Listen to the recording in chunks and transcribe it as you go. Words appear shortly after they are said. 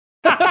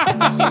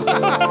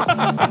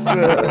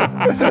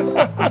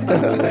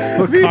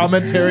The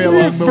commentary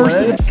along the First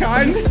way. of its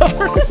kind.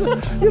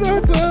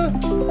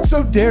 It's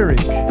so daring.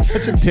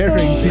 Such a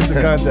daring piece of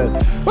content.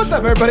 What's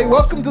up, everybody?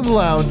 Welcome to the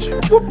lounge.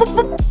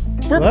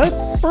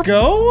 Let's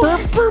go.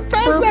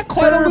 That's not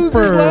quite a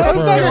loser's lounge.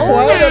 That's not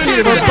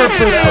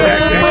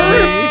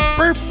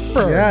quite.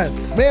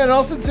 Yes. Man, in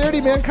all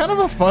sincerity, man, kind of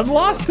a fun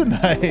loss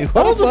tonight. That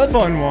was a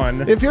fun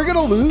one. If you're going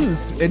to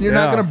lose and you're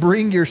not Yeah. going to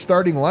bring your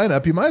starting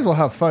lineup, you might as well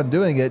have fun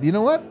doing it. You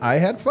know what? I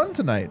had fun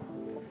tonight.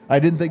 I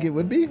didn't think it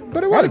would be,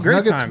 but it Had a was. great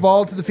Nuggets time.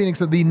 fall to the Phoenix.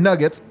 The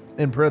Nuggets,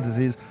 in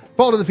parentheses,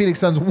 fall to the Phoenix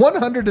Suns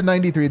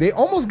 100-93. They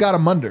almost got a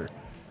munder.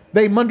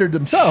 They mundered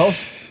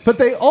themselves, but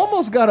they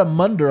almost got a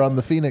munder on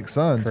the Phoenix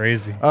Suns.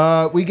 Crazy.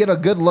 We get a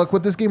good look.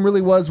 What this game really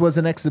was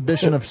an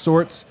exhibition of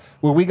sorts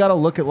where we got to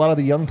look at a lot of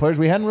the young players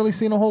we hadn't really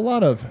seen a whole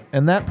lot of,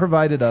 and that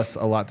provided us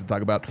a lot to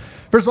talk about.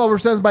 First of all, we're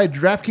presented by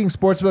DraftKings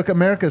Sportsbook,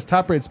 America's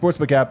top-rated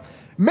sportsbook app.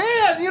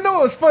 Man, you know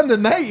it was fun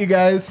tonight, you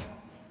guys.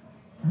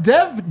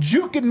 Dev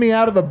juking me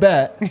out of a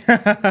bet,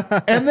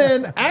 and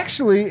then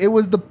actually it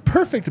was the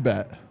perfect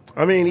bet.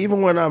 I mean,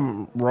 even when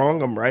I'm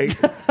wrong, I'm right.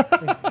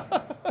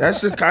 That's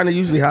just kind of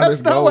usually how That's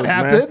this not goes, what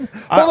man. happened.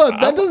 Hold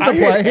on, that doesn't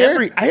apply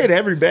here. I hit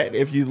every bet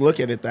if you look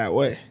at it that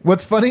way.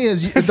 What's funny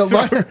is the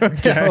line.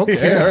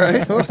 Okay, all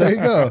right. Well, there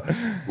you go.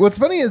 What's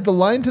funny is the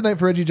line tonight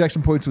for Reggie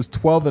Jackson points was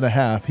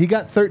 12.5. He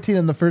got 13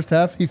 in the first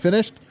half. He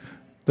finished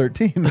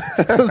 13.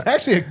 It was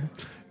actually a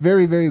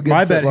very, very good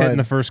My set bet line. hit in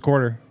the first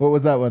quarter. What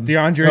was that one?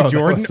 DeAndre Oh, that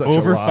Jordan was such a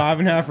over lock.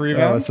 5.5 rebounds.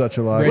 That was such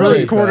a lot.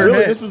 First quarter Really,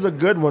 hit. this was a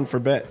good one for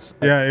bets.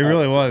 Yeah, it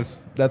really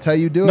was. That's how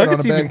you do it.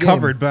 Nuggets on a bad even game.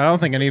 covered, but I don't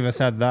think any of us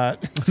had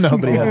that.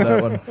 Nobody had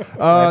that one.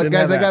 didn't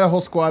Guys, have I that. got a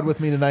whole squad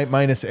with me tonight,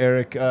 minus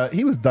Eric.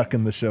 He was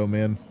ducking the show,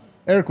 man.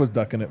 Eric was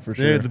ducking it for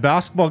sure. Dude, the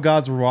basketball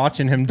gods were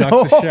watching him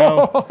duck the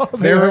show.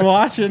 They were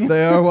watching.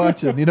 They are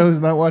watching. You know who's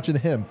not watching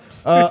him?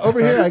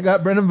 Over here, I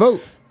got Brennan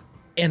Vogt.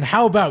 And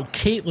how about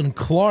Caitlin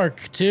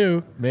Clark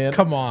too? Man.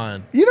 Come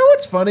on. You know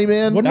what's funny,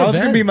 man? What That was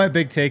event. going to be my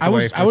big takeaway. I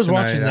was for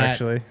tonight, watching that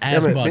actually.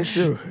 as Yeah, me much.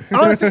 too.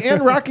 Honestly,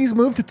 and Rockies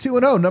moved to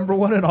 2-0, number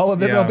one in all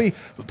of Yeah. MLB.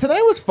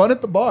 Tonight was fun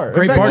at the bar.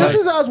 Great in fact, bar just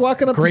night. as I was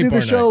walking up Great to do the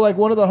bar show, night. like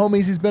one of the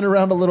homies, he's been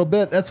around a little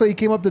bit. That's why he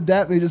came up to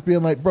dap me, just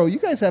being like, "Bro, you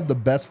guys have the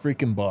best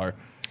freaking bar.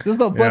 This is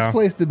the best Yeah.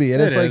 place to be."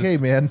 And It it's like, is. hey,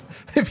 man,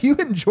 if you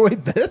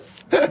enjoyed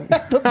this,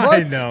 at the bar,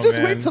 I know, just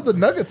man. wait till the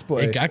Nuggets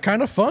play. It got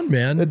kind of fun,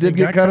 man. It did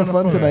got get kind of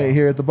kinda fun tonight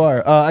here at the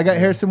bar. I got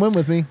Harrison Wynn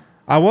with me.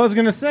 I was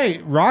going to say,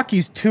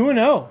 Rockies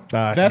 2-0.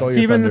 Ah, Best stole your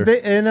team in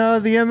thunder.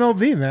 the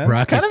MLB, man.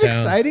 Rockies Kind of town.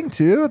 exciting,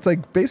 too. It's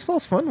like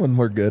baseball's fun when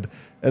we're good.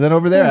 And then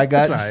over there, I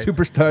got it's all right.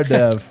 Superstar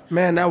Dev.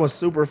 Man, that was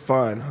super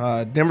fun.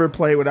 Denver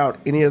played without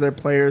any of their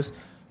players.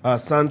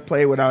 Suns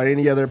played without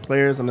any other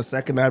players on the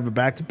second night of a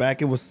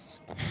back-to-back. It was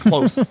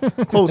close.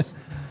 Close.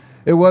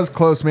 It was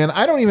close, man.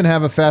 I don't even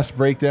have a fast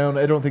breakdown.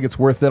 I don't think it's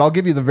worth it. I'll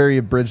give you the very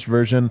abridged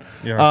version.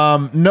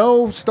 Yeah.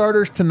 No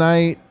starters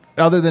tonight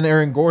other than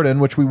Aaron Gordon,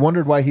 which we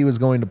wondered why he was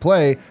going to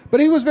play,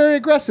 but he was very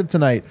aggressive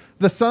tonight.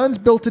 The Suns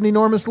built an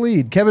enormous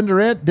lead. Kevin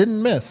Durant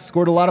didn't miss.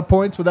 Scored a lot of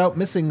points without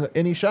missing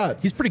any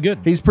shots. He's pretty good.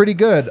 He's pretty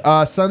good.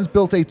 Suns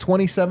built a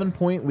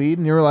 27-point lead,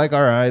 and you were like,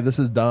 all right, this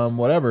is dumb,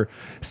 whatever.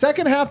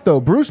 Second half, though,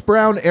 Bruce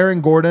Brown,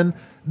 Aaron Gordon,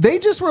 they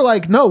just were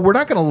like, no, we're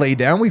not going to lay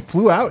down. We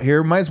flew out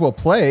here. Might as well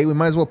play. We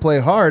might as well play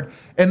hard.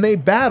 And they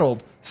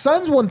battled.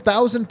 Suns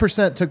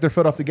 1,000% took their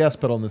foot off the gas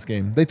pedal in this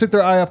game. They took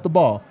their eye off the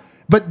ball.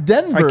 But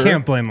Denver... I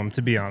can't blame them,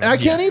 to be honest. I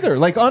can't either.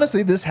 Like,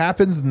 honestly, this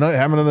happened to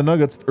the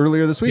Nuggets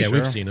earlier this week. Yeah,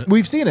 we've seen it.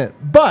 We've seen it.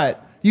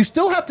 But you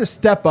still have to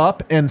step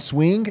up and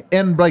swing.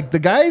 And, like, the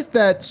guys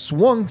that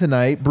swung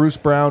tonight, Bruce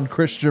Brown,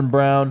 Christian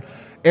Brown,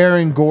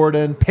 Aaron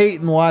Gordon,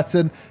 Peyton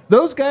Watson,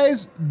 those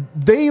guys,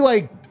 they,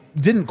 like,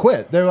 didn't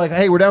quit. They're like,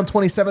 hey, we're down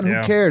 27.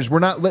 Yeah. Who cares? We're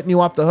not letting you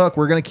off the hook.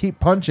 We're going to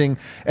keep punching.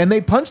 And they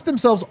punched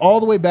themselves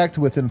all the way back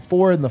to within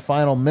 4 in the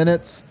final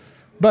minutes.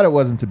 But it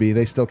wasn't to be.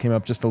 They still came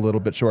up just a little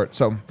bit short.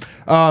 So,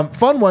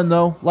 fun one,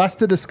 though. Lots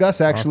to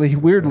discuss, actually,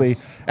 weirdly.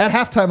 At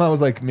halftime, I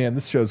was like, man,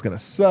 this show's going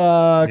to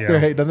suck. Yeah. They're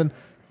hating nothing.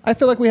 I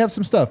feel like we have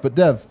some stuff. But,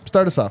 Dev,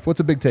 start us off.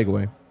 What's a big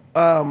takeaway?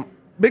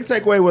 Big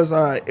takeaway was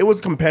it was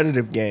a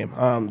competitive game.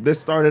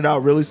 This started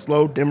out really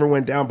slow. Denver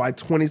went down by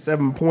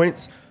 27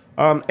 points,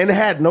 and it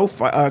had no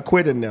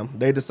quit in them.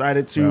 They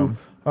decided to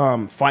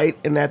fight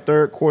in that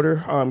third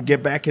quarter,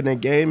 get back in the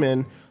game,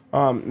 and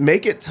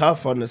make it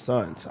tough on the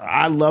Suns.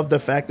 I love the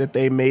fact that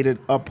they made it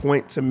a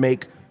point to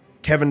make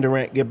Kevin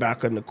Durant get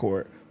back on the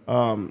court.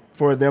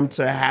 For them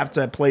to have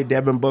to play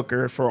Devin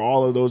Booker for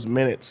all of those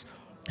minutes.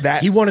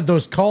 He wanted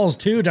those calls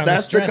too down the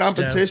That's stretch. the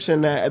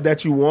competition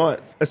that you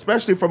want,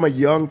 especially from a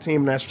young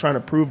team that's trying to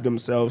prove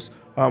themselves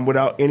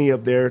without any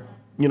of their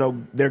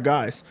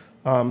guys.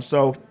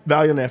 So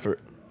valiant effort.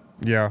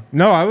 Yeah.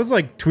 No, I was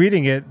like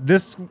tweeting it.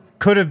 This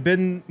could have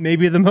been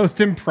maybe the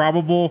most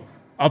improbable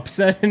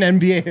upset in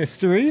NBA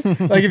history.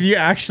 Like if you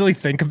actually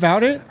think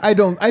about it. I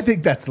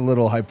think that's a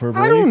little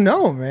hyperbole. I don't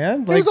know,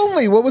 man. It was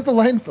only, what was the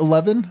line?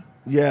 11?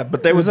 Yeah,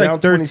 but they It was was down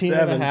like 13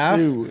 27 and a half.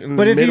 too. in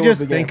But the if you middle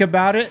just of the think game.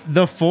 about it,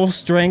 the full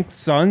strength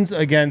Suns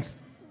against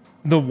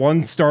the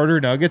one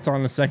starter Nuggets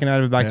on the second night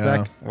of a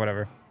back-to-back,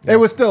 whatever. It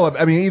was still,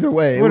 I mean, either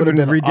way, it would have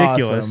been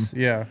ridiculous. Awesome.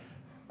 Yeah.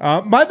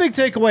 My big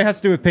takeaway has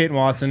to do with Peyton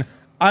Watson.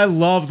 I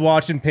loved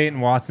watching Peyton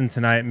Watson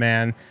tonight,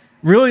 man.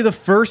 Really the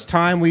first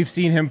time we've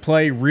seen him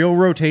play real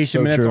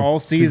rotation minutes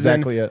all season. That's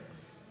exactly it.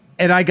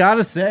 And I got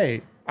to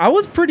say, I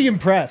was pretty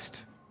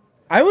impressed.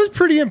 I was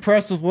pretty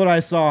impressed with what I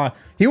saw.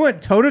 He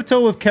went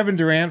toe-to-toe with Kevin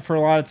Durant for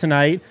a lot of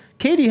tonight.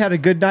 Katie had a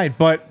good night,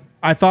 but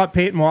I thought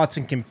Peyton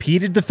Watson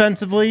competed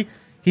defensively.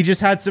 He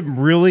just had some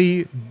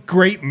really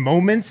great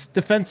moments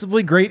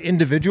defensively, great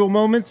individual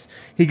moments.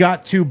 He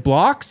got 2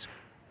 blocks.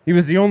 He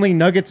was the only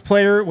Nuggets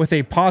player with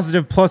a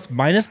positive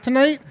plus-minus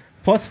tonight,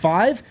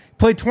 +5.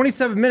 Played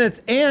 27 minutes,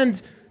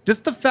 and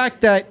just the fact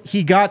that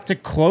he got to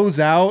close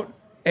out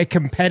a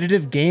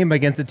competitive game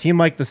against a team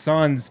like the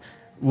Suns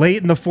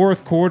late in the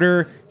fourth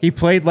quarter. He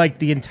played like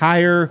the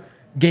entire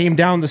game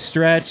down the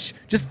stretch.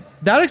 Just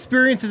that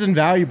experience is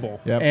invaluable.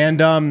 Yep.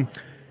 And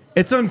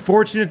it's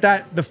unfortunate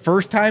that the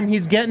first time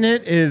he's getting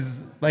it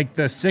is like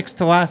the 6th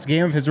to last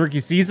game of his rookie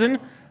season.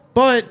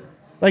 But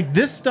like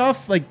this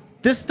stuff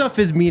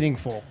is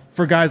meaningful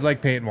for guys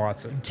like Peyton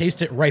Watson.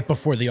 Taste it right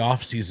before the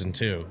offseason,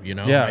 too. You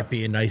know, Yeah. Might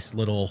be a nice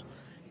little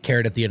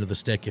carrot at the end of the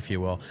stick, if you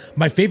will.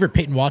 My favorite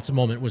Peyton Watson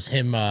moment was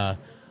him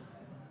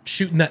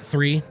shooting that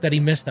 3 that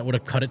he missed that would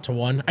have cut it to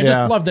 1. I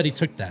just love that he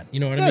took that. You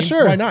know what I mean?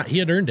 sure. Why not? He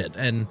had earned it.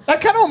 And I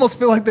kind of almost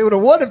feel like they would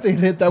have won if they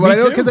hit that one. Me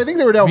too. Because I think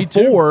they were down Me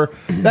too. 4.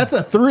 That's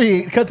a 3.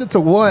 It cuts it to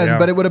 1, Yeah.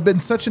 but it would have been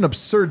such an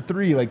absurd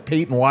 3. Like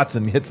Peyton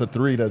Watson hits a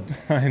 3 to.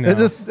 I know.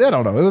 I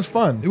don't know. It was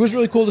fun. it was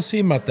really cool to see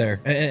him out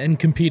there and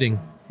competing.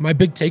 My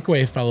big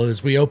takeaway,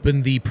 fellas, we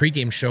opened the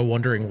pregame show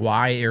wondering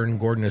why Aaron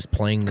Gordon is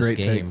playing this Great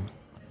take. game.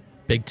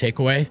 Big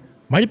takeaway.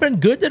 Might have been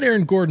good that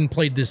Aaron Gordon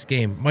played this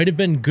game. Might have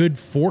been good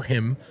for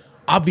him.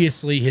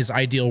 Obviously, his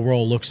ideal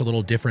role looks a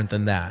little different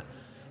than that.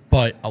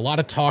 But a lot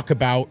of talk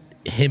about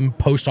him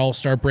post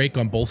All-Star break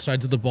on both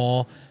sides of the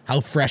ball.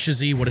 How fresh is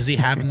he? What does he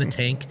have in the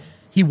tank?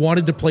 He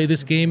wanted to play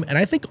this game, and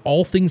I think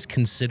all things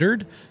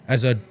considered,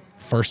 as a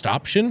first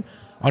option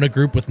on a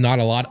team with not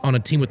a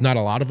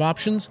lot of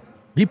options,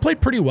 he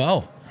played pretty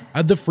well.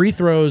 The free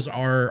throws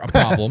are a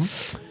problem.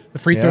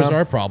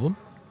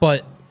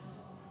 But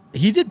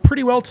he did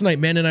pretty well tonight,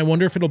 man, and I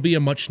wonder if it'll be a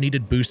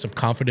much-needed boost of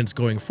confidence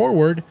going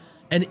forward,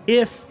 and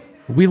if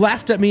we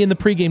laughed at me in the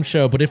pregame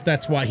show, but if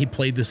that's why he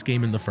played this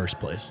game in the first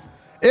place.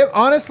 It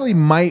honestly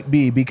might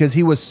be because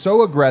he was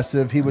so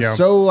aggressive. He was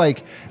so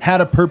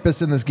had a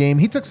purpose in this game.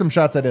 He took some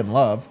shots I didn't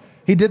love.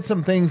 He did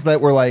some things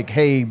that were like,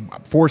 hey,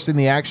 forcing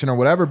the action or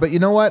whatever. But you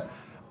know what?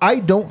 I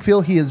don't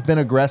feel he has been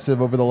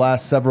aggressive over the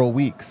last several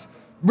weeks.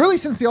 Really,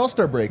 since the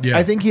All-Star break. Yeah.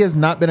 I think he has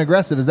not been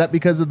aggressive. Is that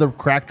because of the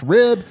cracked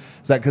rib?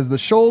 Is that because of the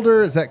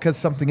shoulder? Is that because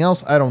something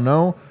else? I don't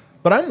know.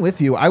 But I'm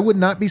with you. I would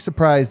not be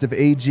surprised if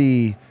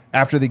AG,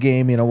 after the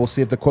game, we'll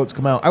see if the quotes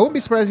come out. I wouldn't be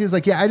surprised if he was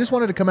like, yeah, I just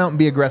wanted to come out and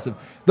be aggressive.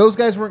 Those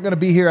guys weren't going to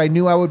be here. I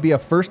knew I would be a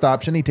first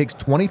option. He takes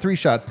 23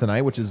 shots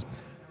tonight, which is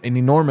an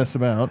enormous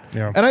amount.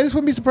 Yeah. And I just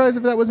wouldn't be surprised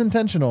if that was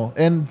intentional.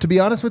 And to be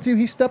honest with you,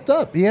 he stepped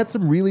up. He had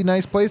some really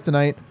nice plays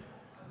tonight.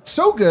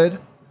 So good.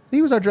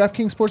 He was our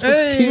DraftKings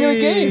Sportsbook king of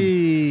the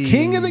game.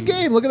 King of the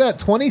game. Look at that.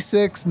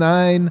 26,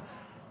 9,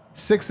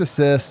 6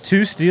 assists.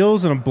 2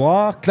 steals and a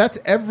block. That's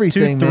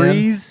everything, 2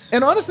 threes. man.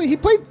 And honestly, he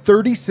played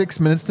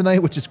 36 minutes tonight,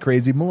 which is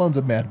crazy. Malone's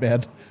a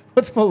madman.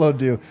 What's Malone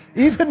do?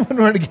 Even when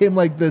we're in a game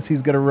like this,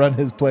 he's going to run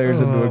his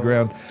players into the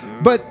ground.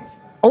 But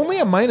only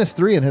a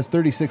 -3 in his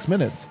 36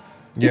 minutes.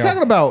 You're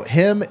talking about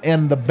him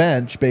and the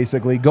bench,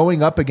 basically,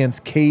 going up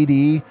against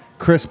KD,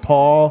 Chris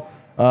Paul,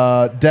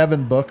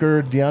 Devin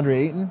Booker, DeAndre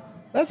Ayton.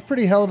 That's a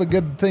pretty hell of a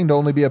good thing to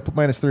only be a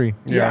 -3.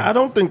 Yeah, I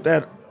don't think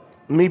that,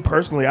 me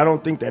personally, I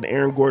don't think that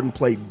Aaron Gordon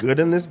played good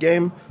in this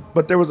game,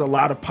 but there was a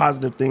lot of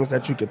positive things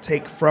that you could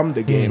take from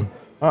the game.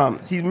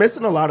 He's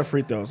missing a lot of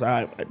free throws.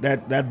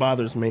 That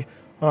bothers me.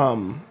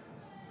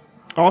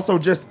 Also,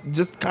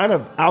 just kind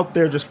of out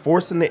there, just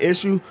forcing the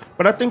issue.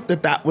 But I think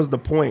that was the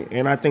point,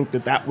 and I think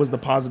that was the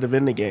positive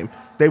in the game.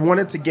 They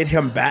wanted to get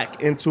him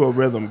back into a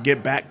rhythm,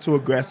 get back to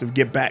aggressive,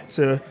 get back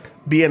to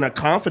being a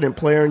confident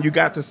player, and you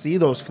got to see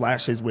those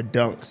flashes with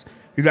dunks.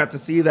 You got to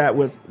see that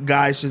with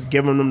guys just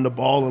giving them the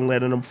ball and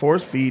letting them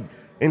force feed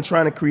and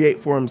trying to create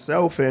for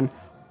himself. And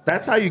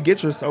that's how you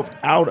get yourself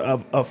out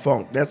of a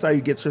funk. That's how you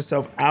get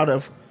yourself out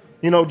of,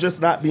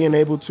 just not being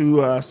able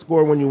to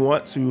score when you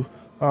want to,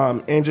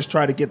 and just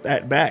try to get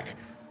that back.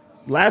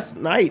 Last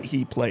night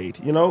he played.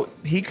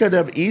 He could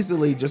have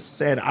easily just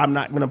said, I'm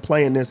not going to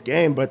play in this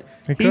game, but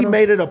he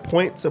made it a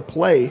point to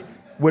play,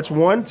 which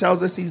one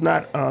tells us he's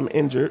not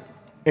injured.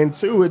 And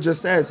 2, it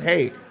just says,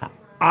 hey,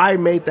 I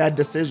made that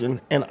decision,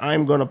 and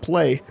I'm going to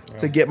play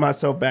to get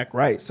myself back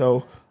right.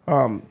 So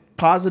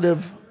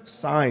positive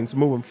signs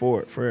moving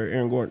forward for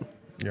Aaron Gordon.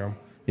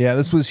 Yeah,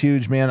 this was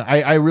huge, man.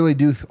 I really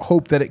do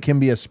hope that it can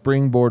be a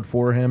springboard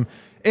for him.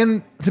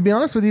 And to be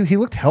honest with you, he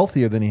looked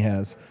healthier than he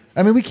has.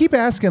 I mean, we keep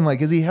asking,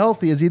 is he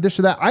healthy? Is he this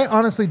or that? I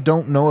honestly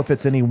don't know if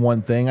it's any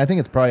one thing. I think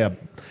it's probably a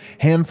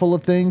handful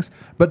of things.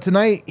 But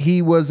tonight,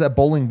 he was a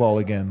bowling ball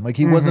again.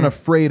 He wasn't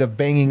afraid of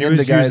banging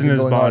into guys. Using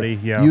his body,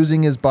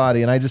 using his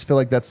body. And I just feel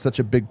like that's such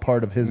a big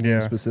part of his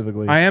game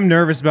specifically. I am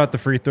nervous about the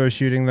free throw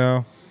shooting,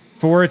 though.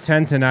 4 of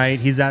 10 tonight.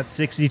 He's at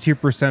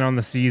 62% on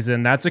the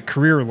season. That's a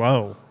career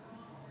low.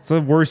 It's the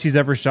worst he's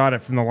ever shot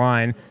it from the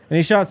line. And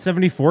he shot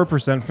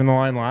 74% from the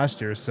line last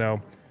year.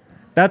 So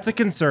that's a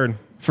concern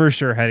for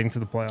sure heading to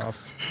the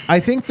playoffs. I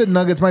think the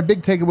Nuggets, my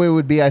big takeaway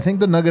would be, I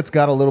think the Nuggets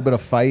got a little bit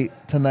of fight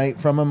tonight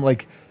from them.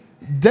 Like,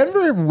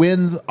 Denver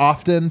wins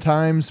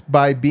oftentimes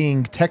by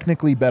being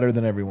technically better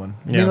than everyone.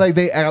 I mean, like,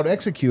 they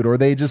out-execute, or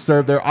they just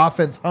serve their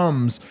offense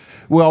hums.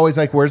 We're always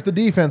like, where's the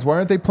defense? Why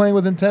aren't they playing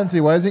with intensity?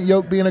 Why isn't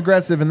Yoke being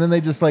aggressive? And then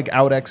they just, like,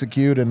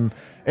 out-execute and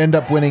end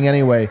up winning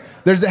anyway.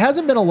 There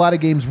hasn't been a lot of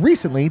games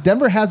recently.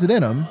 Denver has it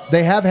in them.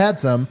 They have had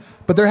some.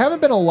 But there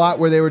haven't been a lot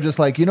where they were just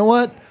like, you know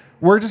what?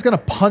 We're just going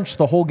to punch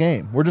the whole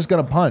game. We're just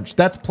going to punch.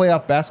 That's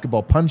playoff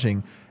basketball,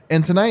 punching.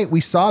 And tonight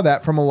we saw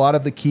that from a lot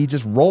of the key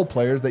just role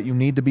players that you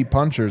need to be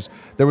punchers.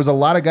 There was a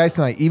lot of guys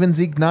tonight. Even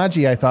Zeke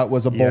Naji, I thought,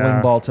 was a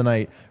bowling ball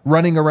tonight,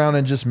 running around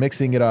and just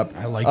mixing it up.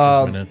 I liked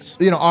his minutes.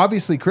 You know,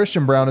 obviously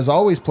Christian Brown is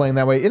always playing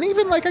that way. And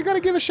even, like, I got to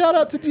give a shout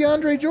out to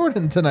DeAndre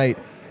Jordan tonight.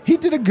 He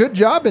did a good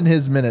job in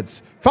his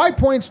minutes. 5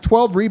 points,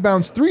 12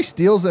 rebounds, 3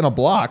 steals, and a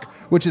block,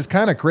 which is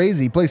kind of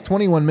crazy. He plays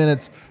 21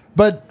 minutes.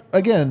 But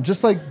again,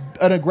 just like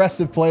an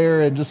aggressive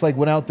player, and just like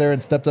went out there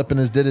and stepped up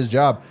and did his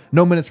job.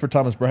 No minutes for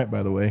Thomas Bryant,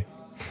 by the way.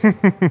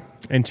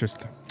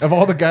 Interesting. Of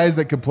all the guys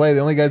that could play, the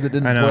only guys that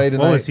didn't play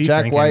tonight, What was he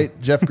Jack thinking?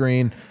 White, Jeff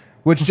Green,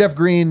 which Jeff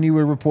Green, you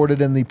were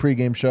reported in the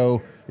pregame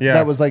show. Yeah.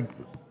 That was like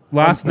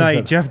Last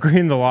night, Jeff Green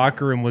in the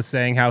locker room was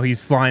saying how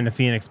he's flying to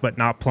Phoenix but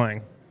not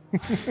playing.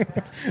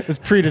 It's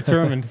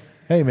predetermined.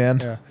 Hey,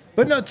 man.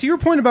 But no, to your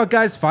point about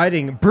guys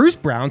fighting, Bruce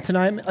Brown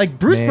tonight, like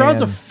Bruce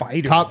Brown's a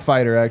fighter. Top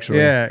fighter, actually.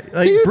 Yeah,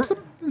 like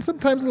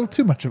sometimes a little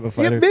too much of a yeah,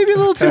 fighter. maybe a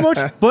little too much.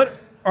 But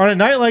on a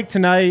night like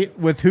tonight,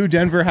 with who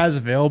Denver has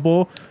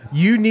available,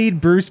 you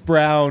need Bruce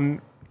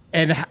Brown,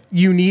 and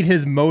you need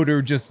his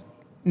motor just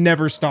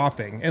never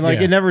stopping, and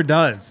it never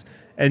does.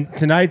 And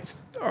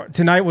tonight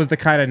was the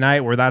kind of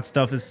night where that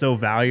stuff is so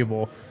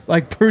valuable.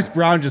 Like Bruce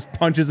Brown just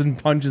punches and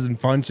punches and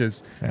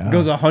punches. Yeah.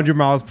 Goes 100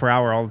 miles per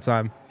hour all the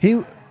time.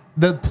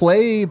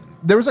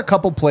 There was a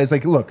couple plays,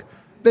 like, look,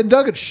 the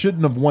Nuggets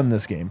shouldn't have won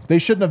this game. They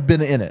shouldn't have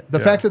been in it. The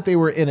fact that they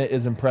were in it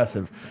is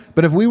impressive.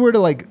 But if we were to,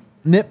 like,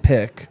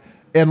 nitpick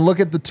and look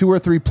at the 2 or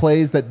 3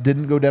 plays that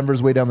didn't go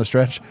Denver's way down the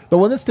stretch, the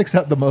one that sticks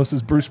out the most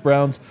is Bruce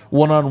Brown's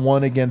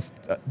one-on-one against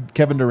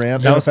Kevin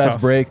Durant on a fast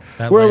tough. break.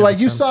 That Where, layup like,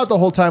 you attempt. saw it the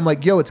whole time,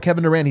 like, yo, it's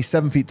Kevin Durant. He's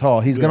 7 feet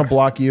tall. He's going to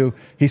block you.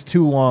 He's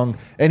too long.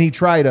 And he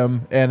tried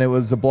him, and it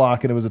was a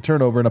block, and it was a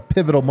turnover in a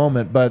pivotal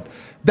moment. But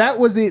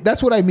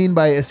that's what I mean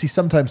by is he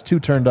sometimes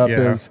too turned up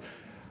is,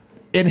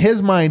 in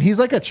his mind, he's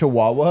like a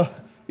chihuahua.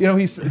 You know,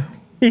 he's...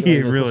 He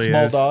a really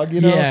small is. dog, you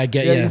know? Yeah, I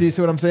get ya. Do you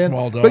see what I'm saying?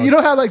 Small dog. But you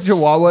know how, like,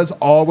 Chihuahuas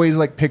always,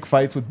 like, pick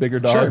fights with bigger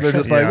dogs? They're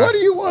just like, Yeah. what do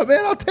you want,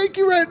 man? I'll take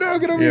you right now.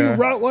 Get over here, you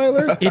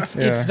Rottweiler. It's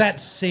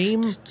that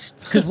same,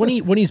 because when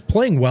he's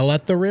playing well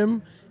at the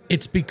rim,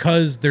 it's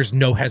because there's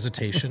no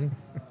hesitation.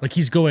 Like,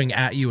 he's going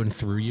at you and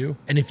through you,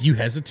 and if you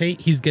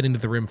hesitate, he's getting to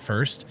the rim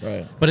first.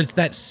 Right. But it's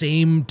that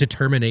same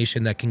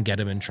determination that can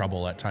get him in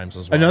trouble at times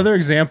as well. Another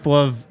example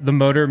of the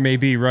motor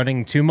maybe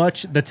running too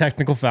much, the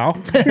technical foul.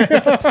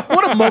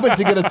 What a moment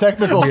to get a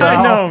technical foul.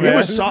 I know, He man.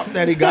 was shocked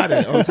that he got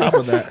it on top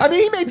of that. I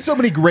mean, he made so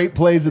many great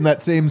plays in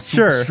that same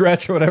Sure.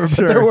 stretch or whatever, but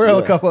Sure. there were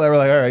a couple that were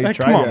like, all right, Like,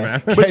 try come on, it.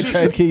 man. I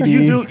tried KD.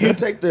 You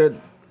take the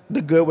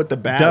good with the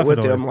bad with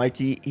Definitely. him. Like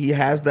he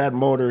has that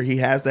motor, he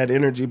has that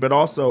energy, but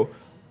also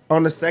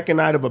on the second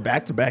night of a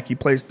back-to-back, he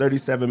plays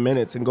 37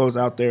 minutes and goes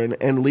out there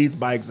and leads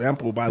by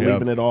example by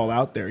leaving it all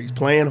out there. He's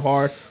playing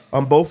hard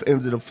on both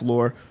ends of the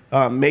floor,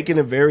 making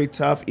it very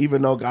tough,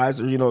 even though guys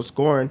are,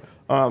 scoring.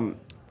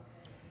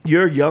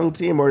 Your young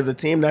team or the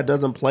team that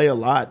doesn't play a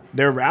lot,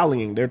 they're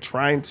rallying. They're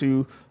trying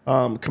to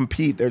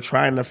compete. They're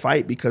trying to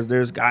fight because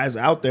there's guys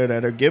out there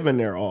that are giving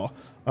their all.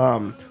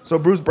 So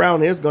Bruce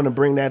Brown is going to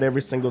bring that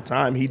every single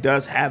time. He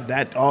does have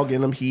that dog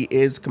in him. He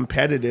is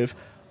competitive.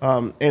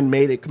 And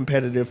made it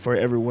competitive for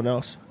everyone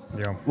else.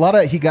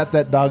 Yeah. He got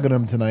that dog in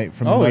him tonight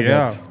from the Oh, Nuggets.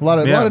 yeah. A lot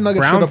of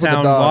Nuggets showed up with a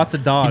Browntown, dog. lots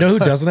of dogs. You know who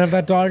doesn't have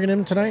that dog in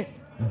him tonight?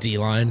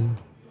 D-line.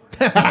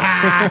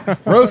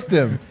 Roast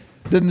him.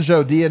 Didn't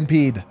show.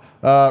 DNP'd.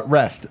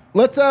 Rest.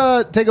 Let's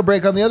take a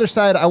break. On the other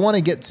side, I want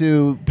to get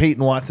to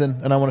Peyton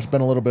Watson, and I want to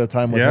spend a little bit of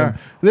time with him.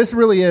 This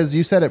really is,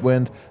 you said it,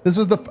 Wind. This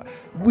was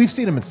we've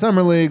seen him in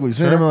Summer League. We've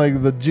seen him in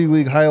like the G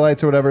League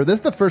highlights or whatever. This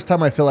is the first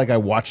time I feel like I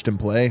watched him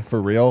play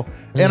for real,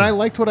 and I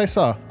liked what I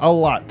saw a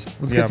lot.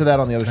 Let's get to that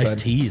on the other Nice side.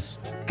 tease.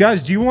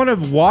 Guys, do you want to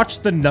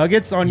watch the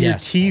Nuggets on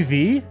Yes. your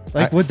TV?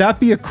 Like, would that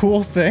be a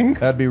cool thing?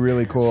 That'd be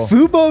really cool.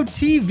 Fubo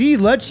TV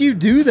lets you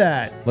do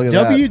that. Look at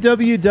that.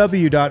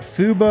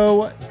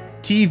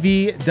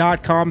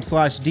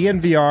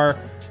 www.fubotv.com/DNVR.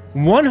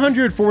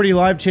 140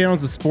 live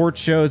channels of sports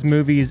shows,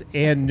 movies,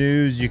 and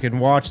news. You can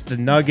watch the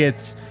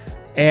Nuggets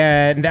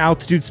and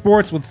Altitude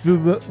Sports with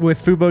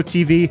Fubo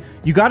TV.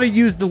 You got to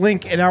use the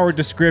link in our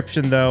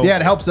description, though. Yeah,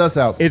 it helps us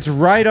out. It's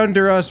right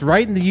under us,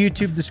 right in the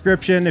YouTube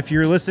description. If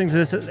you're listening to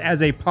this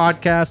as a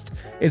podcast,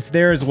 it's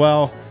there as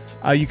well.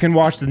 You can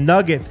watch the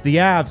Nuggets, the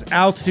Avs,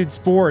 Altitude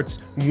Sports,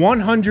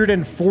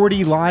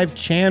 140 live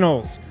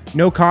channels,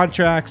 no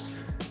contracts.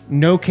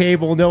 No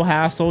cable, no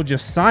hassle.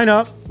 Just sign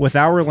up with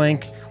our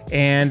link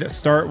and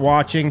start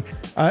watching.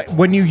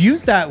 When you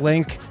use that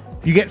link,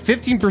 you get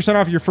 15%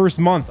 off your first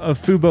month of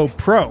Fubo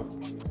Pro.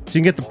 So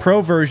you can get the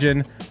Pro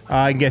version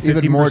and get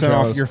 15%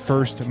 off your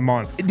first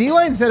month.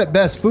 D-Line said it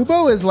best.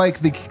 Fubo is like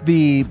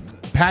the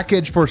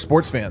package for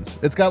sports fans.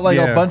 It's got like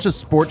a bunch of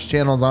sports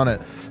channels on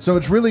it. So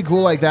it's really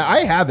cool like that.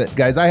 I have it,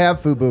 guys. I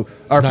have Fubo,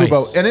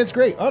 and it's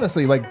great.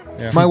 Honestly, like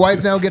my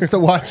wife now gets to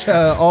watch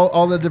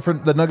all the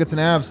different Nuggets and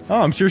Avs.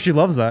 Oh, I'm sure she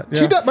loves that. Yeah.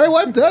 She does, my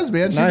wife does,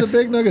 man. She's a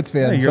big Nuggets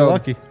fan. Yeah, you're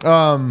lucky.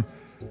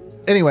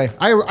 Anyway,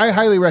 I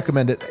highly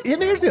recommend it.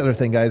 And here's the other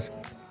thing, guys.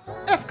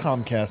 F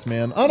Comcast,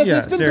 man. Honestly,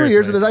 it's been 3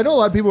 years of this. I know a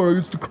lot of people are,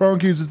 it's the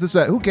Cronkies, it's this,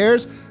 that. Who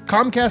cares?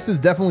 Comcast is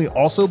definitely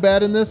also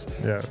bad in this.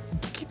 Yeah.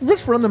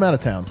 Let's run them out of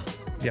town.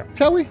 Yeah.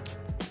 Shall we?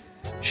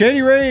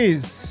 Shady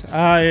Rays.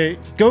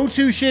 Go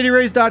to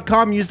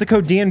shadyrays.com, use the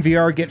code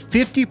DNVR, get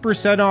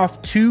 50%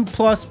 off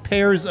 2+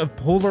 pairs of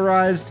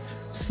polarized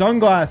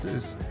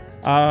sunglasses.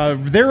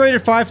 They're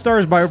rated 5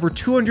 stars by over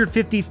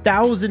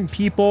 250,000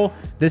 people.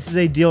 This is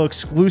a deal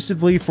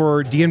exclusively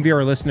for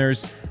DNVR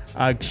listeners.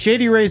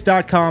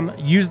 Shadyrays.com,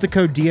 use the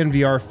code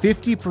DNVR,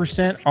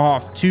 50%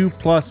 off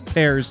 2+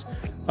 pairs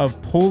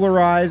of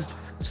polarized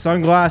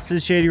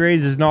sunglasses. Shady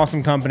Rays is an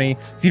awesome company.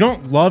 If you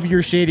don't love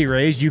your Shady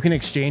Rays, you can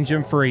exchange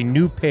them for a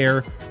new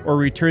pair or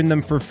return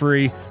them for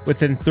free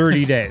within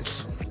 30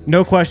 days.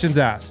 No questions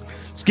asked.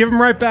 Just give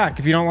them right back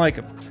if you don't like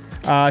them.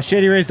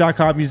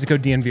 Shadyrays.com, use the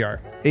code DNVR.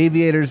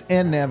 Aviators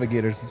and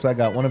navigators. That's what I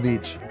got. One of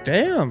each.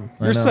 Damn,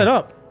 you're set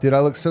up. Dude, I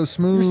look so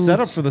smooth. You're set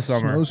up for the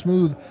summer. So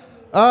smooth.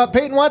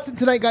 Peyton Watson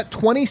tonight got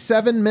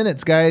 27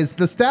 minutes, guys.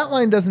 The stat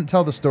line doesn't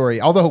tell the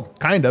story, although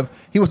kind of.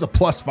 He was a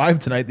 +5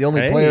 tonight, the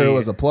only player who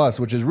was a plus,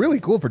 which is really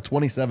cool for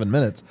 27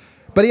 minutes.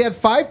 But he had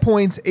 5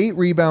 points, 8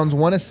 rebounds,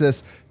 1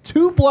 assist,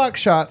 2 block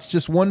shots,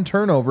 just 1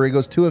 turnover. He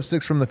goes 2 of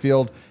 6 from the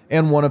field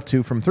and 1 of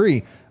 2 from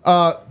 3.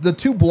 The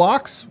 2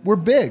 blocks were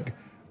big.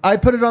 I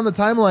put it on the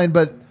timeline,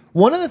 but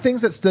one of the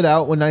things that stood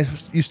out when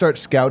you start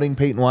scouting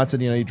Peyton Watson,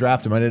 you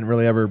draft him. I didn't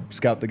really ever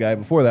scout the guy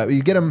before that, but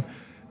you get him.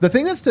 The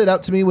thing that stood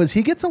out to me was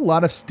he gets a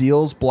lot of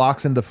steals,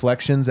 blocks, and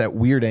deflections at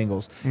weird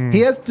angles.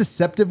 He has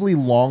deceptively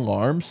long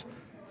arms,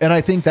 and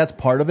I think that's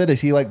part of it, is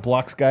he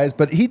blocks guys.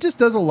 But he just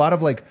does a lot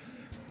of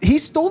he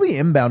stole the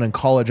inbound in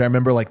college, I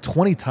remember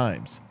 20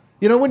 times.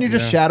 When you're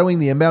just shadowing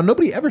the inbound,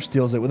 nobody ever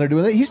steals it when they're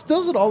doing that. He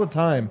steals it all the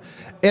time.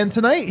 And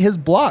tonight, his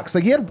blocks,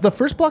 he had the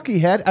first block he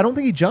had, I don't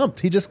think he jumped.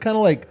 He just kind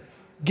of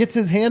gets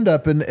his hand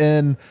up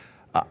and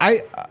I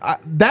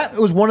that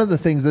was one of the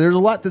things. There's a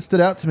lot that stood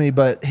out to me,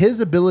 but his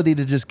ability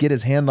to just get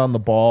his hand on the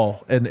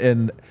ball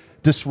and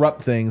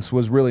disrupt things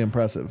was really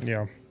impressive.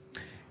 Yeah.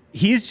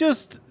 He's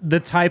just the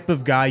type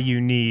of guy you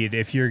need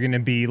if you're going to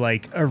be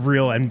a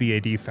real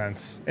NBA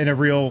defense and a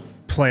real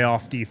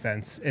playoff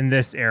defense in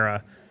this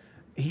era.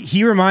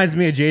 He reminds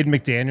me of Jaden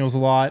McDaniels a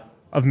lot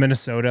of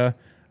Minnesota.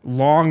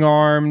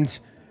 Long-armed,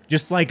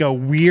 just a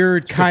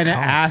weird kind of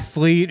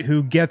athlete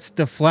who gets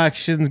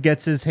deflections,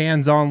 gets his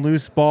hands on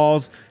loose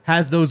balls,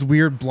 has those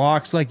weird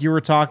blocks like you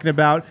were talking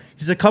about.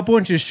 He's a couple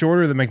inches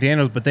shorter than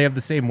McDaniels, but they have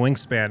the same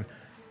wingspan.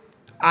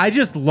 I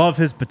just love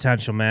his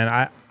potential,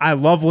 man. I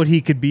love what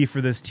he could be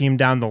for this team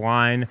down the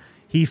line.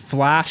 He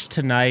flashed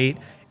tonight.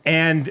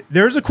 And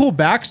there's a cool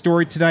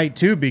backstory tonight,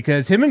 too,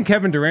 because him and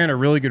Kevin Durant are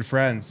really good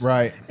friends.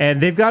 Right.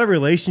 And they've got a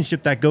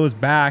relationship that goes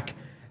back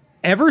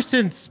ever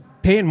since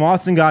Peyton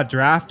Watson got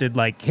drafted.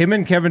 Him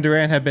and Kevin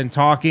Durant have been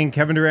talking.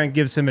 Kevin Durant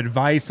gives him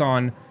advice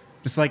on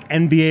just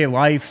NBA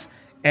life.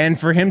 And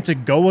for him to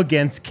go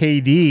against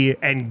KD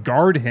and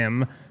guard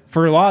him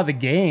for a lot of the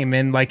game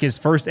and his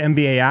first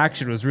NBA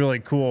action was really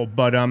cool.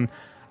 But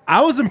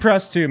I was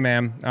impressed too,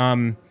 man.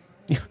 6'7",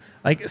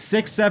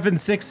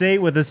 6'8"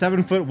 with a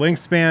 7-foot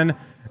wingspan,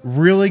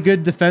 really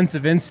good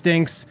defensive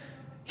instincts.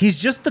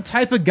 He's just the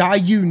type of guy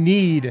you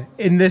need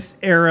in this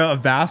era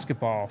of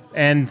basketball.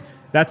 And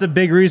that's a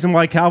big reason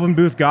why Calvin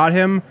Booth got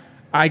him.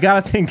 I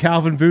got to think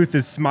Calvin Booth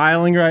is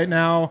smiling right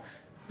now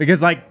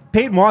because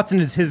Peyton Watson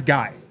is his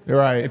guy. You're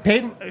right.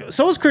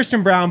 So is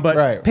Christian Brown,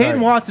 but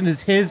Peyton Watson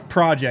is his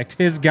project,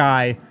 his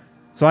guy.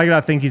 So I got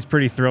to think he's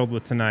pretty thrilled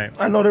with tonight.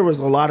 I know there was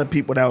a lot of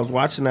people that was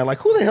watching that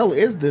who the hell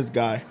is this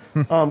guy?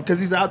 Because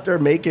he's out there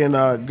making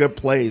good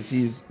plays.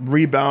 He's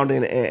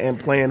rebounding and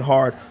playing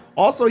hard.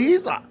 Also,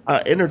 he's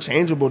an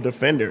interchangeable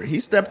defender. He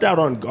stepped out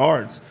on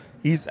guards.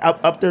 He's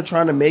up there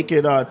trying to make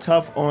it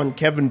tough on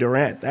Kevin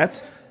Durant.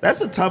 That's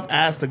a tough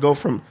ask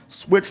to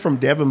switch from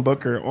Devin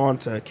Booker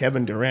onto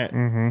Kevin Durant.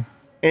 Mm-hmm.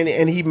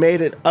 And he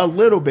made it a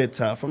little bit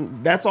tough.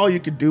 That's all you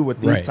could do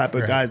with these type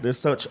of guys. They're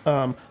such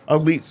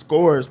elite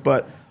scorers.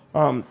 But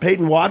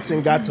Peyton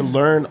Watson got to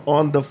learn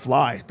on the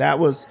fly. That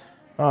was,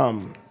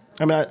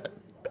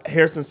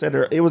 Harrison said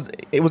it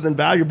was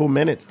invaluable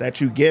minutes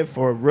that you get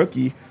for a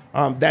rookie.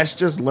 That's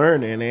just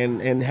learning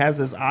and has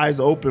his eyes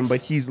open,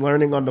 but he's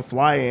learning on the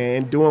fly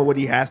and doing what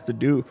he has to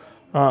do.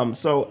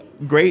 So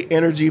great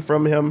energy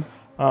from him,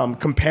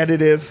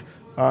 competitive,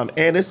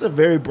 and it's a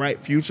very bright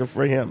future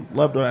for him.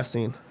 Loved what I've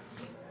seen.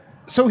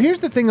 So here's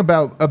the thing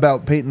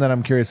about Peyton that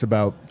I'm curious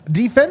about.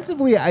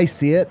 Defensively, I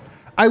see it.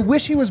 I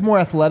wish he was more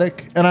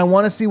athletic, and I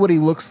want to see what he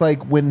looks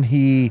like when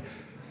he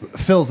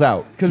fills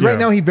out. Because right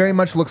now he very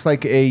much looks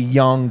like a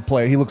young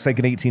player. He looks like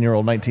an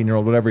 18-year-old,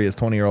 19-year-old, whatever he is,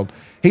 20-year-old.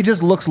 He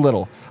just looks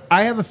little.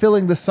 I have a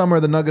feeling this summer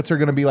the Nuggets are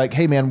going to be like,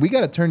 hey, man, we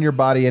got to turn your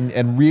body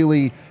and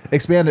really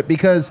expand it,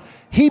 because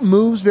he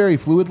moves very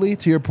fluidly,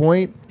 to your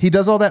point. He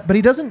does all that, but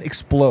he doesn't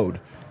explode.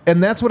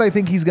 And that's what I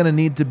think he's going to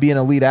need to be an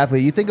elite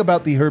athlete. You think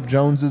about the Herb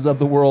Joneses of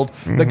the world,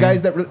 the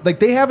guys that, like,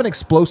 they have an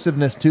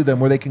explosiveness to them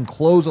where they can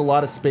close a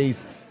lot of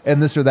space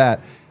and this or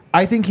that.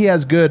 I think he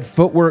has good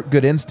footwork,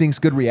 good instincts,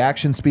 good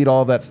reaction speed,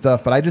 all of that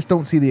stuff, but I just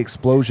don't see the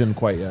explosion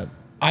quite yet.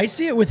 I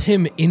see it with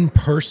him in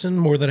person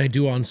more than I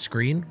do on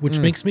screen, which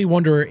makes me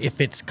wonder if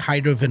it's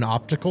kind of an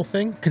optical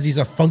thing, because he's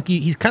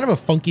kind of a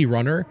funky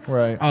runner.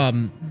 Right.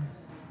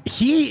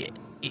 He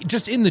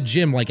just in the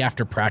gym, like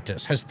after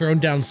practice, has thrown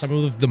down some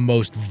of the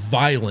most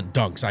violent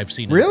dunks I've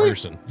seen in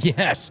person.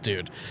 Yes,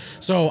 dude.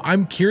 So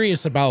I'm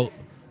curious about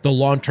the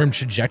long-term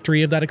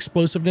trajectory of that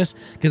explosiveness,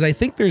 because I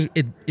think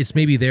it's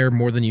maybe there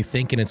more than you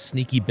think, and it's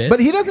sneaky bits. But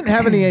he doesn't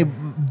have any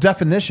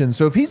definition,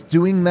 so if he's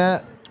doing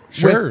that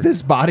with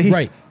this body,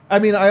 right? I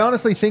mean, I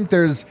honestly think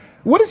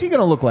what is he going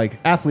to look like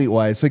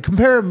athlete-wise? So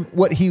compare him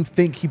what he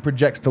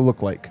projects to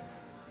look like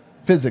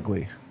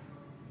physically.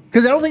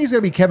 Because I don't think he's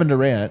going to be Kevin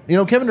Durant. You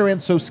know, Kevin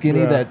Durant's so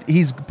skinny that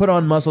he's put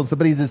on muscle,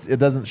 but it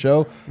doesn't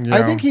show. Yeah.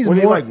 I think he's when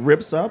more he like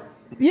rips up.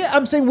 Yeah,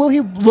 I'm saying, will he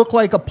look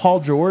like a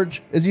Paul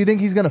George? Do you think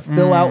he's going to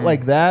fill out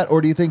like that,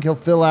 or do you think he'll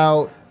fill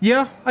out?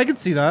 Yeah, I could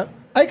see that.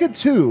 I could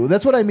too.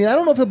 That's what I mean. I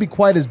don't know if he'll be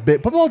quite as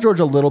big. Paul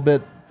George a little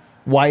bit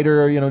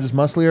wider, just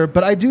musclier.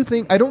 But I don't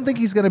think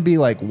he's going to be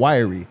like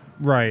wiry.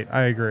 Right,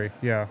 I agree.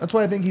 Yeah, that's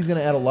why I think he's going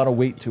to add a lot of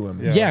weight to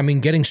him. Yeah, I mean,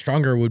 getting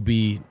stronger would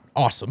be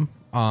awesome.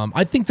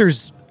 I think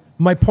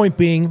my point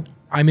being,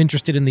 I'm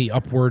interested in the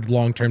upward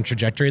long-term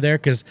trajectory there,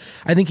 because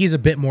I think he's a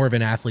bit more of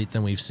an athlete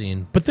than we've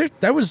seen. But it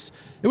was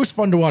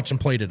fun to watch him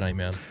play tonight,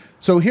 man.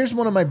 So here's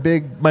one of my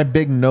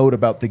big note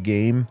about the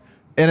game,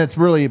 and it's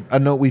really a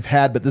note we've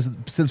had, but this is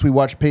since we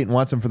watched Peyton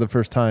Watson for the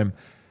first time.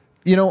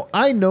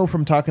 I know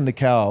from talking to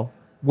Cal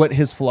what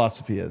his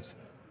philosophy is.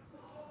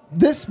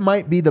 This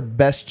might be the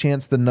best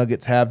chance the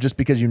Nuggets have, just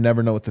because you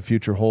never know what the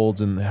future holds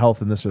and the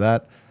health and this or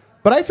that.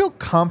 But I feel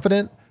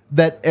confident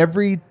that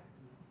every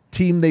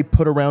team they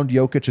put around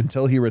Jokic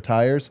until he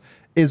retires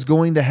is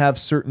going to have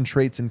certain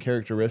traits and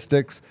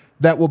characteristics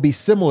that will be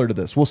similar to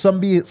this. Will some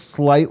be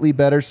slightly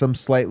better, some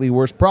slightly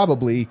worse?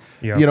 Probably,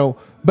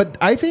 But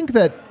I think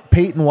that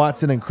Peyton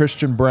Watson and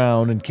Christian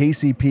Brown and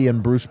KCP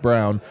and Bruce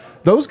Brown,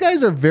 those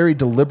guys are very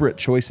deliberate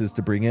choices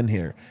to bring in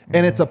here.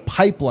 And it's a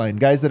pipeline.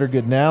 Guys that are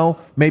good now,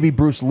 maybe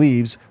Bruce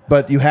leaves,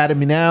 but you had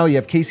him now. You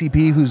have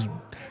KCP, who's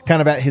kind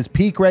of at his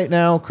peak right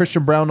now,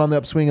 Christian Brown on the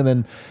upswing, and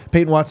then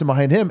Peyton Watson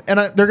behind him. And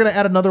they're going to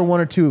add another one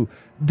or two.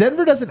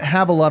 Denver doesn't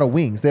have a lot of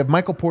wings. They have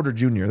Michael Porter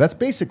Jr. That's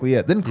basically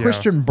it. Then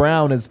Christian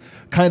Brown is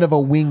kind of a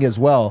wing as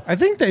well. I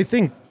think they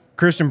think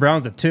Christian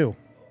Brown's a 2.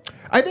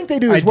 I think they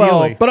do as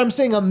well. But I'm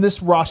saying on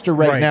this roster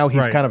right now,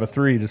 he's kind of a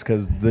 3, just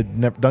because the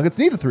Nuggets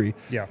need a 3.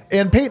 Yeah.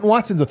 And Peyton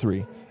Watson's a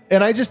 3.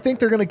 And I just think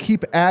they're going to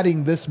keep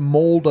adding this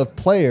mold of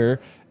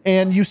player,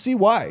 and you see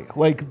why.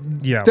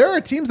 There are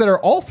teams that are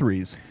all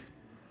 3s.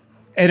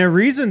 And a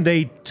reason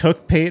they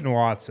took Peyton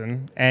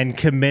Watson and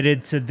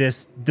committed to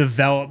this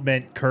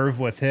development curve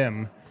with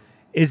him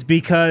is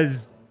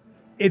because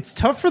it's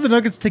tough for the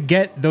Nuggets to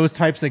get those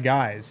types of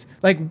guys.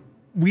 Like,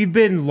 we've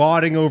been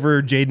lauding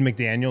over Jaden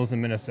McDaniels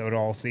in Minnesota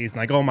all season.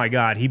 Like, oh my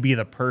God, he'd be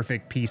the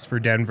perfect piece for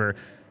Denver.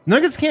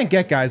 Nuggets can't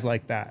get guys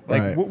like that.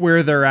 Like,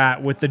 where they're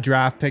at with the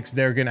draft picks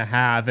they're going to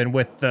have and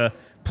with the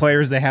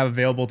players they have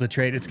available to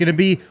trade. It's going to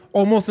be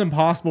almost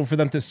impossible for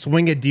them to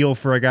swing a deal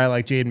for a guy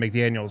like Jaden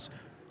McDaniels.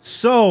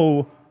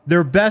 So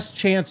their best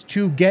chance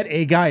to get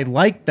a guy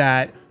like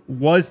that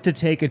was to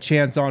take a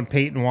chance on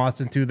Peyton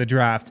Watson through the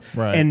draft.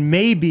 Right. And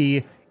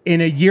maybe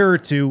in a year or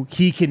two,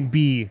 he can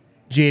be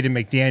Jaden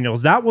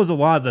McDaniels. That was a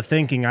lot of the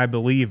thinking, I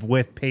believe,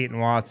 with Peyton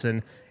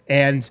Watson.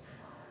 And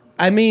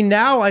I mean,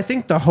 now I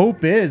think the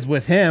hope is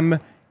with him,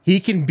 he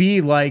can be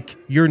like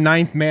your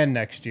 9th man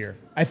next year.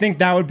 I think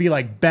that would be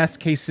like best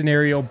case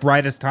scenario,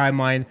 brightest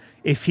timeline,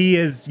 if he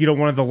is,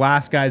 one of the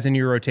last guys in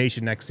your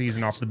rotation next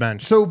season off the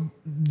bench. So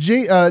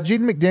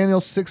Jaden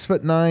McDaniels,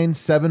 6'9",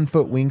 7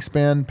 foot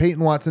wingspan.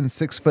 Peyton Watson,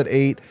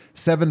 6'8",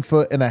 7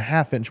 foot and a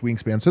half-inch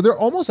wingspan. So they're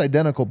almost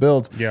identical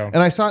builds. Yeah.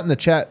 And I saw it in the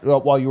chat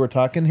while you were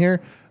talking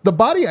here. The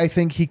body I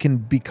think he can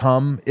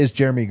become is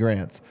Jeremy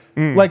Grant's.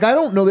 I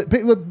don't know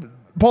that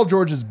Paul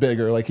George is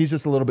bigger. He's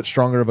just a little bit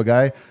stronger of a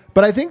guy.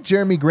 But I think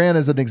Jeremy Grant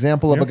is an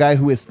example of a guy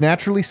who is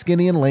naturally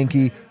skinny and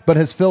lanky, but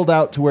has filled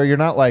out to where you're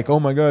not like, oh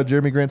my God,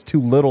 Jeremy Grant's too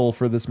little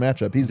for this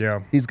matchup.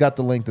 He's got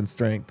the length and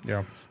strength.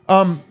 Yeah.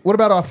 What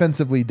about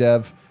offensively,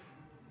 Dev?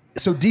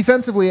 So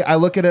defensively, I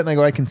look at it and I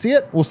go, I can see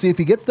it. We'll see if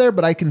he gets there,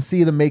 but I can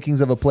see the makings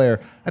of a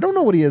player. I don't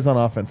know what he is on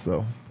offense,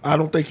 though. I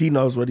don't think he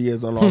knows what he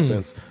is on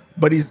offense,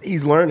 but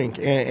he's learning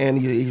and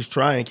he's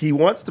trying. He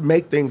wants to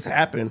make things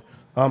happen.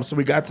 So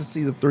we got to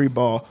see the 3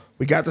 ball.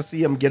 We got to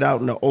see him get out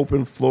in the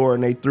open floor,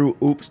 and they threw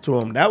oops to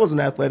him. That was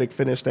an athletic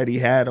finish that he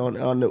had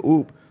on the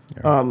oop.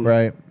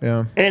 Right.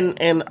 Yeah.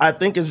 And I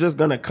think it's just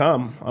going to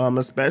come,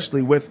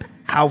 especially with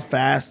how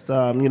fast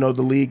the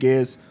league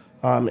is,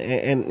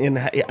 and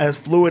as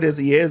fluid as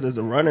he is as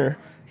a runner,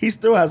 he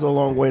still has a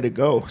long way to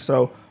go.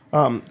 So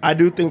I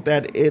do think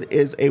that it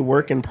is a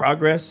work in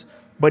progress,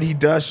 but he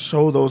does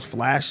show those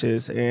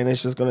flashes, and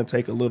it's just going to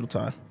take a little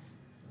time.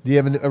 Do you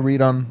have a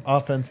read on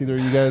offense, either of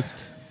you guys?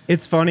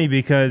 It's funny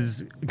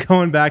because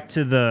going back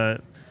to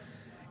the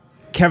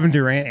Kevin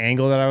Durant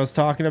angle that I was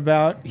talking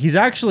about, he's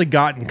actually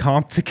gotten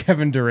comped to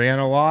Kevin Durant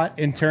a lot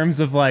in terms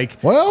of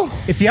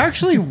if you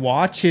actually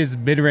watch his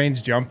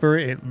mid-range jumper,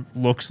 it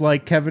looks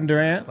like Kevin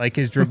Durant, like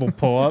his dribble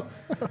pull-up.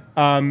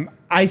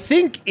 I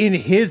think in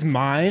his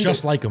mind,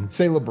 Just like him.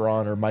 Say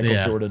LeBron or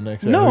Michael Jordan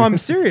next. No, I'm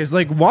serious.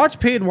 Like, watch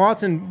Peyton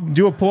Watson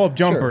do a pull-up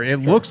jumper. Sure.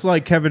 Looks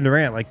like Kevin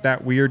Durant, like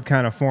that weird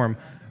kind of form.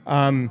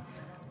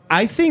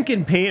 I think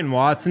in Peyton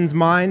Watson's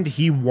mind,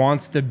 he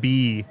wants to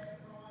be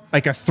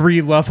like a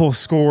 3-level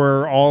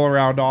scorer,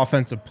 all-around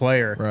offensive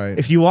player. Right.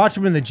 If you watch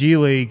him in the G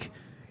League,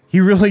 he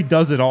really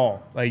does it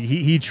all. Like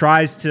he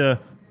tries to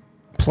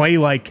play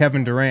like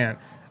Kevin Durant.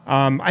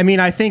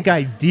 I think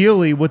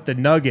ideally with the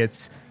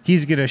Nuggets,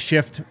 he's going to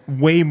shift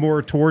way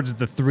more towards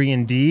the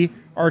 3-and-D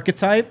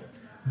archetype.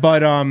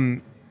 But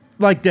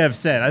like Dev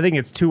said, I think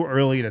it's too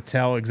early to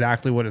tell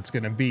exactly what it's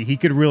going to be. He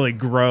could really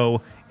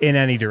grow in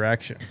any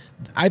direction.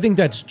 I think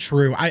that's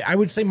true. I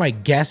would say my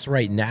guess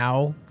right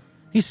now,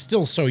 he's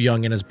still so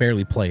young and has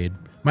barely played.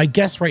 My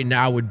guess right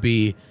now would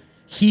be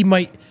he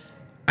might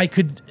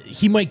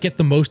get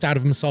the most out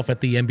of himself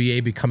at the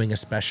NBA becoming a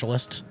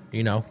specialist,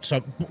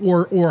 so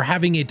or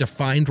having a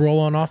defined role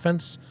on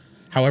offense,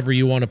 however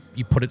you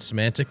put it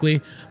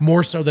semantically,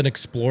 more so than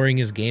exploring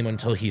his game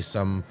until he's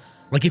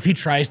if he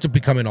tries to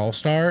become an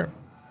all-star,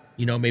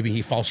 maybe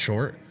he falls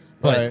short.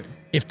 But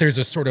if there's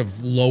a sort of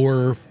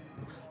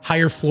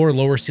higher floor,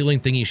 lower ceiling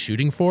thing he's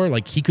shooting for,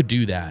 he could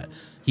do that.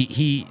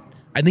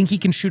 I think he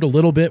can shoot a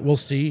little bit. We'll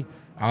see.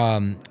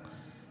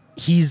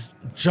 He's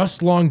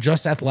just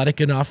athletic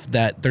enough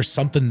that there's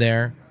something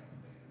there.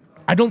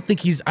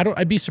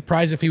 I'd be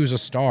surprised if he was a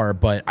star,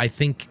 but I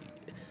think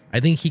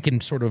he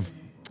can sort of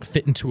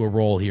fit into a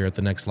role here at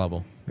the next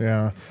level.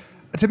 Yeah.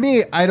 To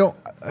me, the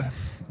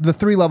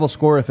 3-level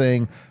scorer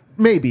thing,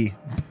 maybe.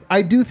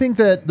 I do think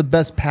that the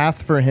best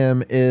path for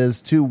him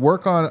is to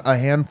work on a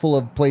handful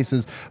of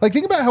places.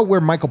 Think about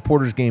where Michael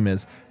Porter's game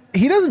is.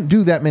 He doesn't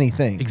do that many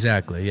things.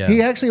 Exactly, yeah.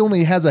 He actually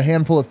only has a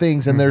handful of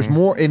things, and there's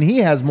more, and he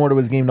has more to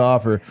his game to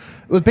offer.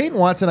 With Peyton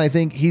Watson, I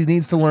think he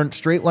needs to learn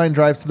straight line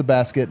drives to the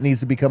basket, needs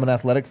to become an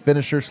athletic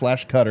finisher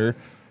 / cutter.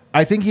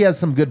 I think he has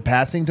some good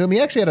passing to him. He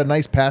actually had a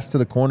nice pass to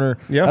the corner.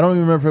 Yep. I don't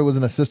even remember if it was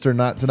an assist or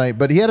not tonight,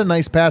 but he had a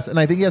nice pass, and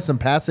I think he has some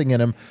passing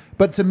in him.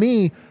 But to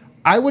me,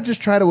 I would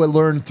just try to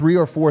learn 3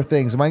 or 4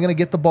 things. Am I going to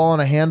get the ball on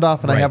a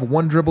handoff and I have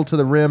one dribble to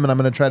the rim and I'm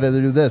going to try to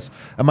do this?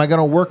 Am I going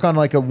to work on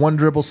a 1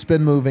 dribble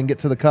spin move and get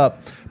to the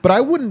cup? But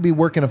I wouldn't be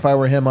working if I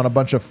were him on a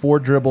bunch of 4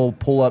 dribble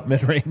pull up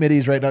mid-range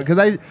middies right now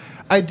because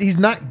he's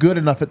not good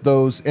enough at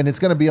those, and it's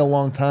going to be a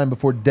long time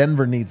before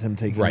Denver needs him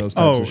taking those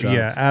types of shots. Oh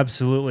yeah,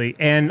 absolutely.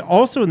 And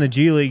also in the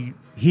G League,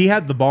 he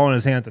had the ball in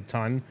his hands a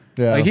ton.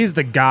 Yeah. He's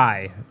the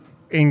guy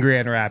in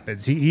Grand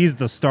Rapids. He's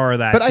the star of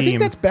that team. But I think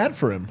that's bad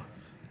for him.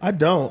 I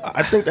don't.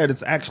 I think that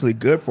it's actually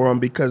good for him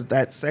because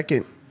that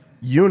second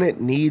unit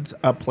needs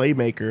a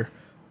playmaker,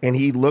 and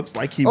he looks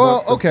like he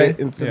wants to fit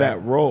into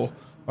that role.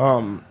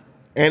 And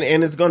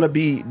it's going to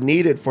be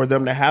needed for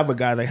them to have a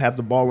guy that have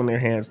the ball in their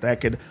hands that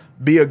could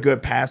be a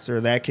good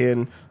passer, that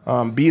can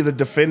be the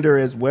defender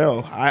as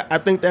well. I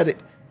think that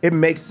it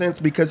makes sense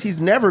because he's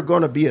never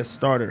going to be a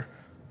starter,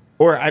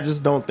 or I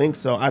just don't think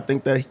so. I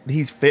think that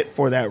he's fit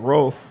for that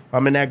role.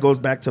 And that goes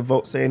back to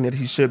Vogt saying that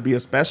he should be a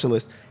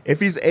specialist.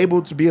 If he's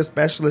able to be a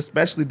specialist,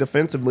 especially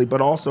defensively,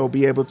 but also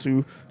be able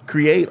to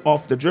create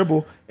off the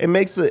dribble, it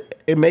makes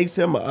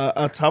him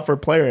a tougher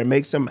player. It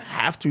makes him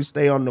have to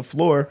stay on the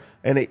floor,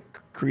 and it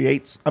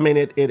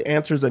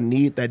answers a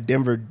need that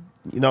Denver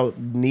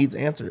needs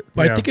answered.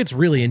 But I think it's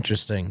really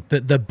interesting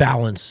the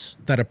balance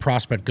that a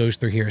prospect goes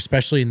through here,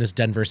 especially in this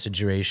Denver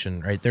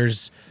situation, right?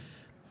 There's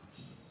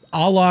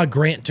a la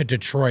Grant to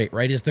Detroit,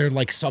 right? Is there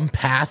some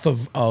path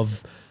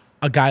of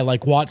a guy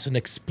like Watson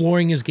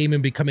exploring his game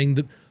and becoming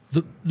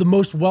the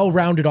most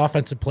well-rounded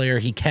offensive player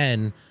he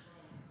can,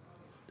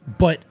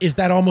 but is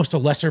that almost a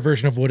lesser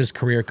version of what his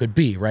career could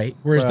be, right?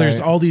 Whereas there's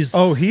all these...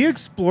 Oh, he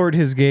explored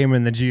his game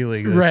in the G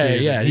League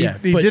this season.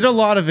 He did a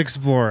lot of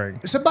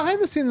exploring. So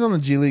behind the scenes on the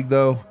G League,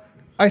 though,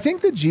 I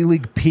think the G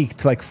League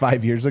peaked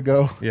 5 years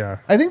ago. Yeah.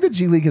 I think the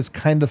G League has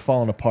kind of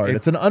fallen apart.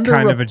 It's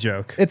kind of a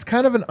joke. It's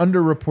kind of an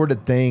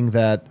underreported thing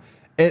that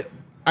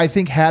I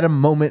think had a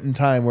moment in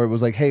time where it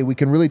was hey, we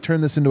can really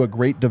turn this into a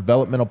great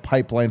developmental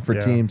pipeline for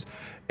teams.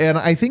 And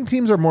I think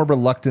teams are more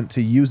reluctant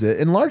to use it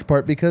in large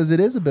part because it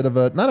is a bit of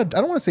I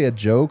don't want to say a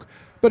joke,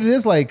 but it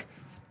is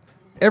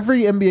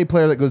every NBA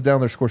player that goes down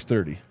there scores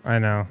 30. I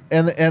know.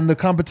 And the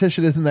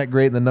competition isn't that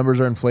great and the numbers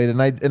are inflated.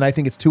 And I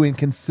think it's too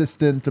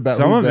inconsistent about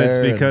some who's of it's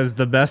there because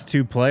the best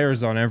 2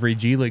 players on every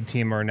G League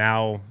team are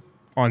now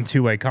on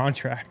 2-way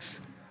contracts.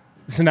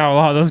 So now a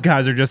lot of those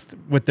guys are just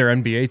with their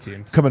NBA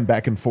teams. Coming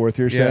back and forth,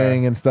 you're Yeah.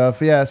 saying, and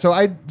stuff. Yeah. So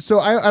I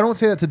don't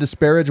say that to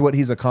disparage what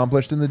he's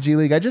accomplished in the G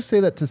League. I just say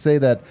that to say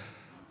that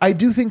I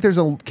do think there's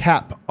a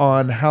cap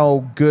on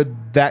how good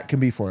that can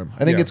be for him.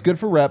 I think Yeah. it's good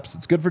for reps.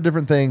 It's good for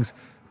different things.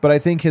 But I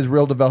think his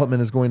real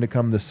development is going to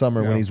come this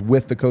summer when he's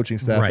with the coaching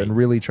staff Right. and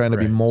really trying to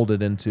be Right.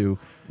 molded into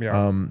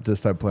Yeah.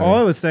 this type of player. All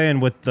I was saying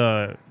with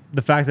the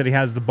fact that he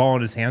has the ball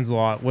in his hands a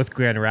lot with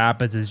Grand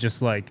Rapids is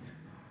just like,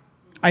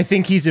 I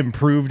think he's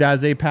improved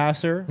as a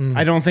passer.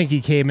 I don't think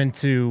he came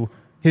into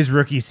his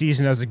rookie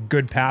season as a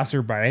good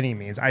passer by any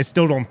means. I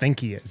still don't think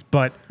he is,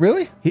 but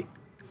Really?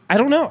 I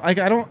don't know. Like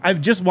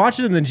I've just watched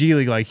it in the G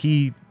League. Like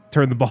he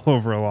turned the ball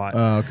over a lot.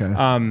 Oh,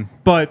 okay.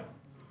 But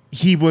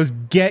he was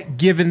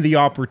given the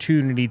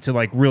opportunity to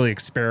like really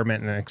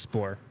experiment and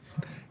explore.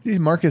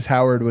 Marcus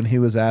Howard, when he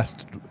was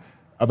asked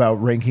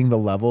about ranking the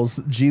levels,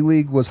 G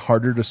League was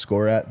harder to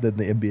score at than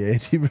the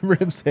NBA. Do you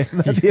remember him saying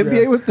that? The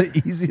NBA was the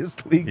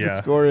easiest league to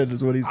Yeah. score in,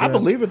 is what he said. I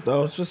believe it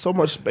though. It's just so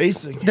much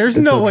spacing. There's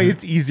no way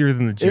it's easier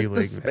than the G It's the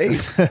League.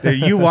 space. Dude,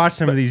 you watch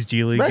some of these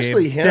G League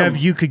Especially games. him. Dev,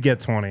 you could get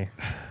 20.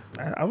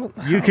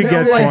 You could I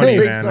get like to 20,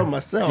 think man. so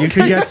myself. You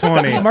could get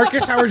 20.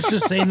 Marcus Howard's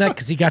just saying that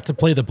because he got to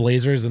play the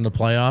Blazers in the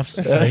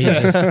playoffs. So he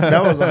just,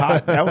 that was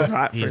hot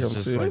for he's him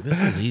just too. like,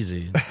 this is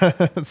easy.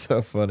 That's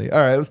so funny. All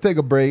right, let's take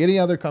a break. Any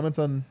other comments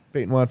on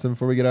Peyton Watson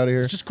before we get out of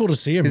here? It's just cool to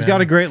see him. He's man.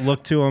 got a great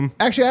look to him.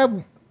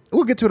 Actually,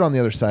 we'll get to it on the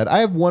other side. I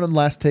have one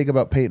last take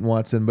about Peyton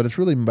Watson, but it's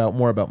really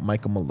more about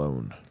Michael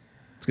Malone.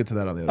 Let's get to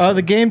that on the other side.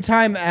 The Game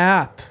Time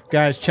app.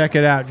 Guys, check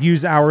it out.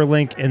 Use our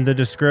link in the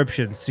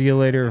description. See you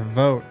later.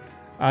 Vote.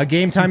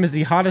 Game Time is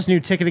the hottest new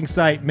ticketing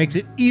site. Makes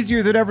it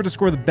easier than ever to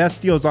score the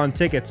best deals on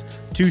tickets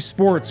to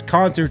sports,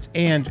 concerts,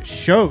 and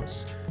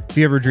shows. If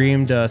you ever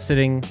dreamed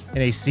sitting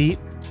in a seat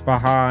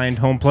behind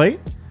home plate,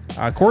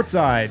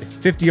 courtside,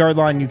 50-yard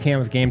line, you can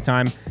with Game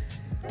Time.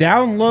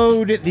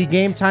 Download the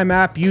Game Time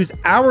app. Use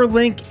our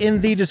link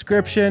in the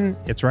description.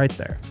 It's right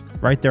there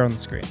on the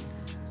screen.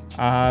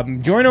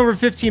 Join over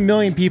 15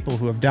 million people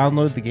who have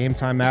downloaded the Game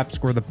Time app.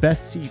 Score the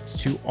best seats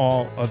to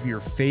all of your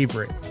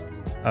favorite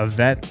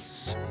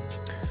events.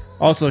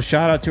 Also,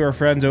 shout out to our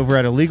friends over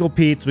at Illegal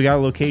Pete's. We got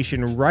a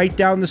location right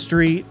down the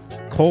street,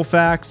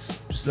 Colfax,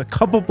 just a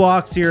couple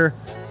blocks here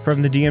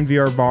from the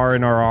DNVR bar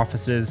in our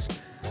offices.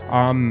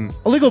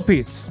 Illegal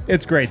Pete's.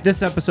 It's great.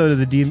 This episode of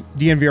the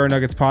DNVR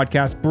Nuggets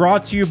podcast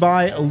brought to you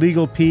by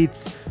Illegal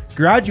Pete's.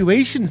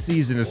 Graduation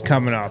season is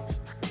coming up.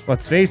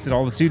 Let's face it,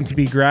 all the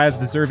soon-to-be grads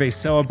deserve a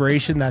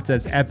celebration that's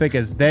as epic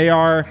as they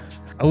are.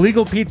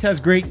 Illegal Pete's has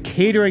great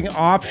catering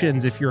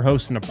options if you're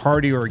hosting a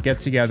party or a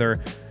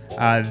get-together.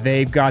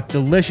 They've got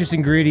delicious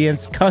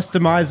ingredients,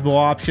 customizable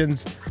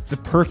options. It's the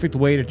perfect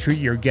way to treat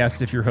your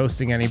guests if you're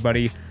hosting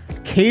anybody.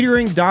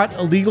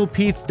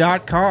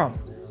 Catering.illegalpete's.com.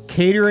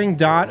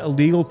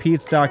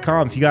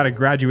 Catering.illegalpete's.com. If you got a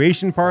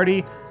graduation party,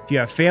 if you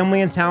have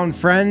family in town,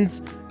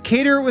 friends,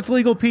 cater it with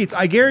Legal Pete's.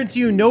 I guarantee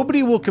you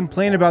nobody will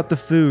complain about the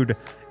food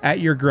at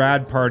your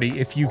grad party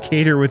if you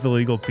cater with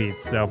Illegal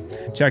Pete's. So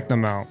check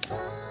them out.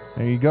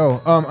 There you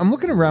go. I'm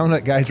looking around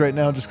at guys right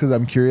now just because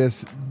I'm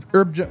curious.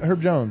 Herb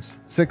Jones,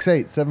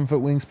 6'8",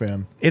 7-foot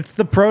wingspan. It's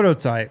the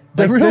prototype.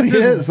 That really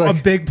this is, a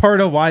like- big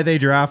part of why they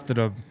drafted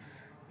him.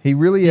 He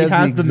really has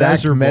has the the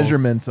exact measurables.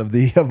 measurements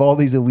of all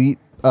these elite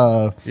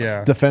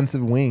Yeah.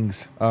 defensive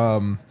wings.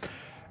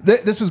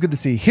 This was good to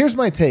see. Here's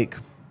my take.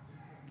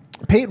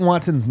 Peyton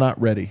Watson's not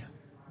ready,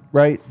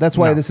 right? That's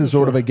why No, this is for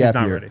sort of sure. a gap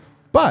He's not year. ready.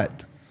 But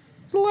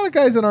there's a lot of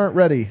guys that aren't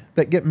ready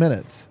that get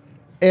minutes.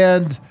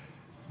 And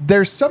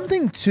there's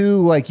something to,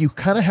 like, you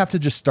kind of have to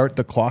just start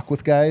the clock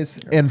with guys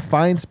and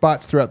find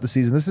spots throughout the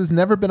season. This has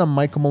never been a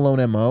Michael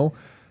Malone MO,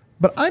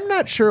 but I'm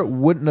not sure it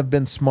wouldn't have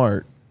been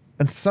smart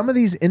and some of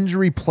these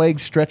injury-plagued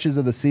stretches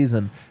of the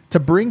season to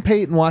bring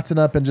Peyton Watson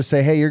up and just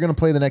say, hey, you're going to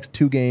play the next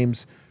 2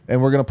 games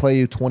and we're going to play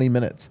you 20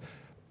 minutes.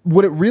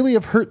 Would it really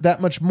have hurt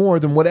that much more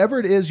than whatever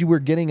it is you were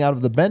getting out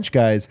of the bench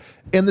guys?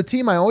 And the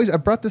team, I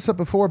brought this up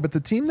before, but the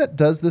team that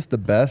does this the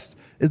best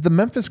is the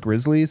Memphis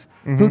Grizzlies,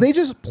 who they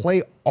just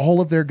play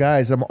all of their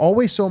guys. I'm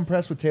always so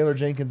impressed with Taylor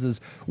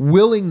Jenkins'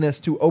 willingness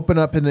to open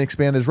up and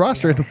expand his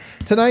roster. And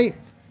tonight,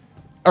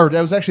 or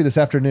that was actually this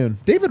afternoon,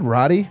 David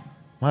Roddy,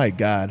 my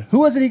God. Who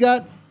was it he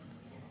got?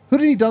 Who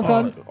did he dunk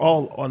on?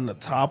 All on the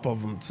top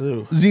of them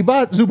too.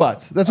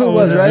 Zubats. That's what it Oh,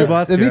 was, was it right?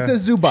 Zubats? If he Yeah.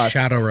 says Zubats.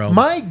 Shadow Realm.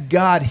 My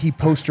God, he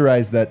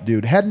posterized that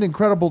dude. Had an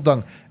incredible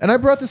dunk. And I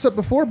brought this up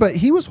before, but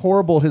he was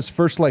horrible his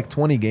first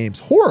 20 games.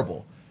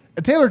 Horrible.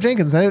 And Taylor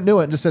Jenkins, I knew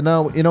it and just said,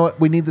 no, you know what?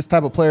 We need this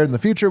type of player in the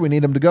future. We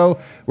need him to go.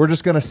 We're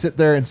just going to sit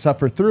there and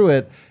suffer through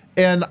it.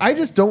 And I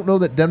just don't know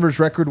that Denver's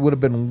record would have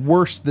been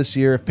worse this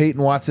year if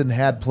Peyton Watson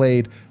had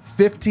played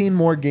 15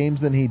 more games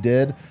than he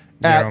did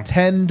at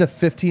 10 to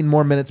 15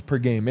 more minutes per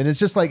game. And it's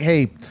just like,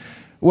 hey,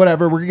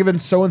 whatever, we're giving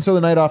so-and-so the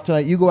night off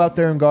tonight. You go out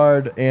there and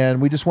guard, and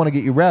we just want to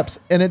get you reps.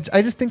 And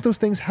I just think those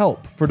things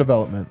help for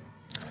development.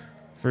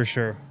 For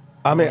sure.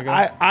 I mean,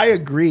 I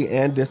agree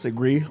and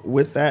disagree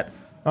with that.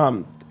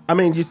 I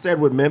mean, you said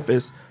with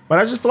Memphis, but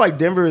I just feel like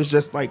Denver is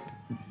just like,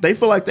 they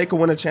feel like they can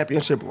win a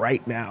championship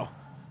right now.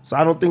 So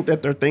I don't think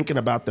that they're thinking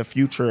about the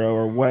future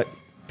or what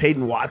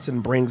Peyton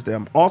Watson brings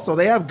them. Also,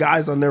 they have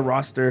guys on their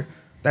roster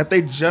that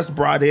they just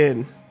brought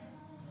in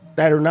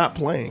that are not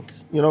playing.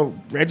 You know,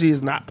 Reggie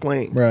is not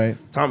playing. Right.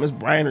 Thomas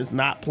Bryant is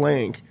not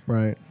playing.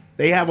 Right.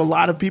 They have a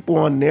lot of people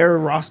on their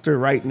roster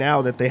right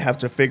now that they have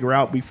to figure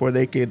out before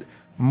they could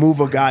move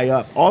a guy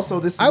up. Also,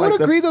 this is I would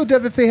agree, though,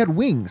 Dev, if they had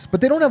wings,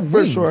 but they don't have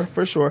wings.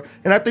 For sure.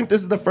 And I think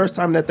this is the first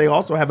time that they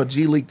also have a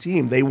G League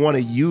team. They want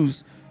to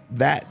use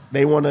that.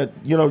 They want to,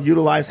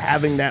 utilize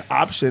having that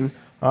option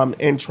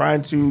and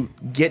trying to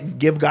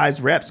give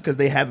guys reps because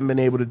they haven't been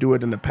able to do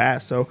it in the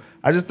past. So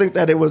I just think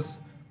that it was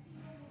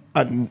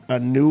a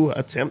new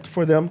attempt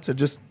for them to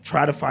just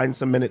try to find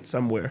some minutes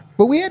somewhere.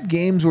 But we had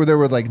games where there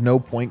were like no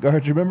point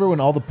guards. Remember when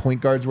all the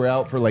point guards were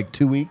out for like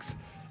 2 weeks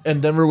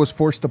and Denver was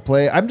forced to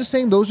play? I'm just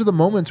saying those are the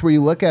moments where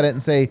you look at it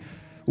and say,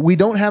 we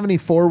don't have any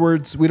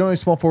forwards. We don't have any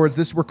small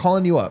forwards. We're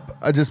calling you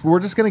up. We're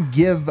just going to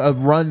give a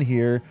run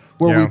here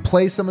where we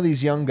play some of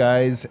these young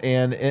guys,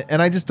 and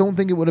I just don't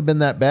think it would have been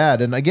that bad.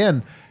 And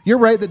again, you're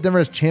right that Denver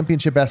has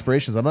championship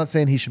aspirations. I'm not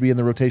saying he should be in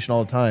the rotation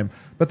all the time,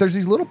 but there's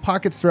these little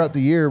pockets throughout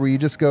the year where you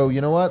just go,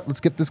 you know what? Let's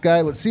get this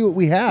guy. Let's see what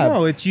we have.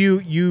 No, it's you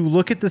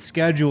look at the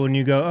schedule and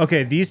you go,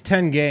 okay, these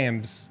 10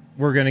 games,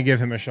 we're going to give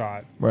him a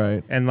shot.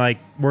 Right. And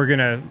we're going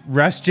to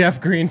rest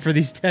Jeff Green for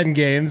these 10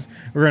 games.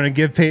 We're going to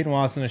give Peyton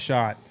Watson a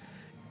shot.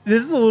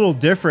 This is a little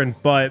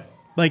different, but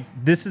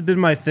this has been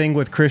my thing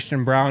with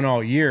Christian Brown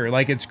all year.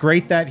 It's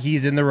great that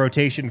he's in the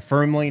rotation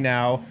firmly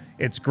now.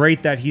 It's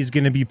great that he's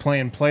going to be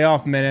playing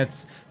playoff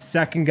minutes,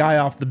 second guy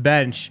off the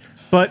bench.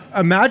 But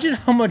imagine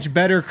how much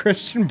better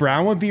Christian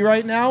Brown would be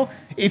right now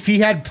if he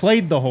had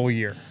played the whole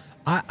year.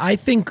 I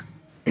think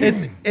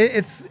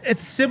it's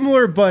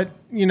similar, but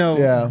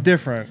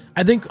different.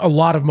 I think a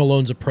lot of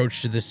Malone's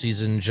approach to this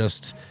season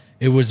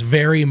it was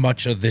very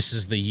much a this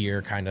is the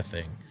year kind of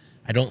thing.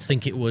 I don't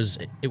think it was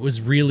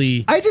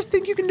really. I just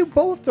think you can do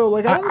both, though.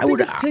 I don't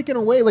think it's taken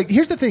away.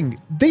 Here's the thing.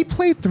 They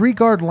played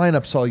 3-guard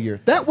lineups all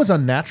year. That was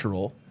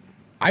unnatural.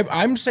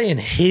 I'm saying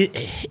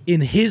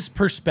in his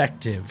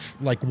perspective,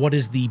 what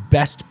is the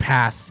best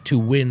path to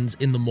wins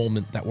in the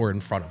moment that we're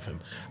in front of him?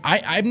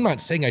 I'm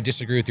not saying I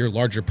disagree with your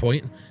larger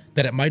point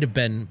that it might have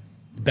been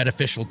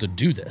beneficial to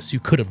do this. You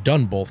could have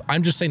done both.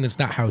 I'm just saying that's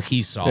not how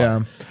he saw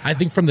it. I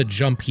think from the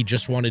jump, he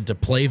just wanted to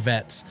play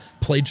vets,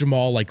 play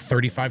Jamal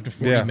 35 to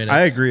 40 minutes.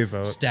 I agree,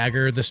 Vote.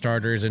 Stagger the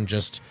starters and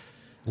just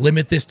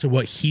limit this to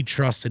what he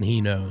trusts and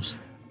he knows.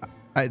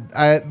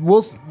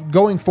 We'll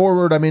going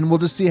forward. I mean, we'll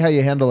just see how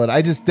you handle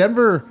it.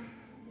 Denver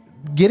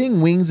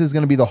getting wings is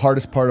going to be the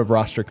hardest part of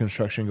roster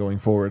construction going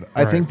forward.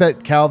 Right. I think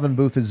that Calvin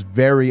Booth is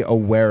very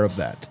aware of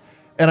that.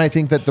 And I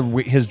think that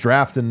his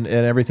draft and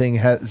everything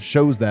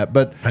shows that.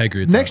 But I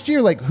agree with next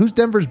year, who's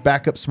Denver's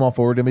backup small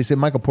forward? And we say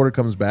Michael Porter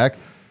comes back.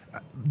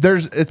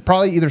 It's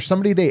probably either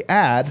somebody they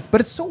add,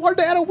 but it's so hard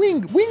to add a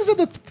wing. Wings are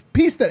the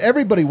piece that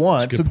everybody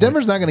wants. So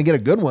Denver's not going to get a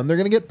good one. They're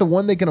going to get the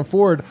one they can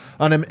afford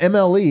on an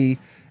MLE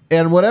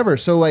and whatever.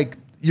 So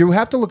you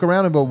have to look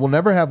around and go, we'll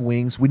never have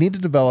wings. We need to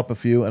develop a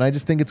few. And I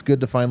just think it's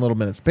good to find little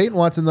minutes. Peyton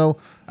Watson, though,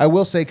 I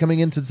will say coming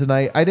into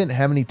tonight, I didn't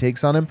have any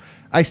takes on him.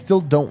 I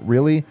still don't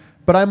really.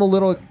 But I'm a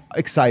little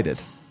excited.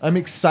 I'm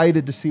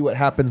excited to see what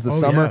happens this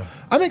summer. Yeah.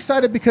 I'm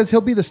excited because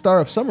he'll be the star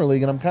of Summer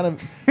League, and I'm kind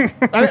of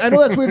I know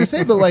that's weird to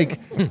say, but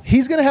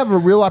he's going to have a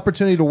real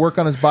opportunity to work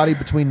on his body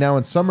between now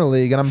and Summer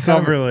League, and I'm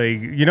Summer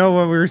League. You know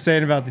what we were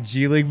saying about the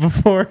G League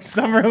before?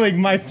 Summer League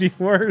might be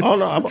worse. Oh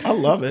no, I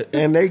love it,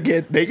 and they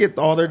get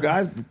all their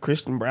guys.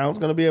 Christian Brown's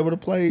going to be able to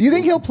play. You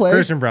think he'll play?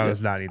 Christian Brown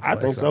does not need to play. I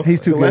think so. He's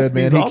too good,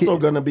 man. He's also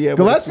going to be able.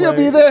 Gillespie to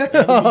play. will be there.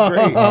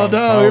 Great. Oh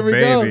no, here we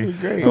baby. go.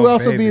 Great. Who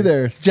else will baby. be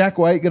there? Is Jack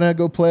White going to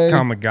go play?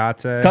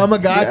 Kamagate.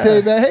 Man.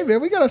 Hey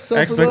man, we got a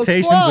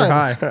Expectations are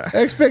high.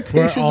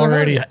 Expectations We're are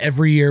already high.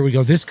 every year we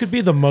go, this could be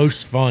the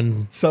most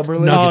fun Summer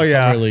League. Nuggets Oh,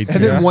 yeah. Summer League. And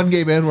too. then one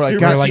game in, we're like, Super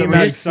God, like Summer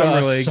this League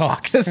Summer League.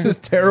 sucks. This is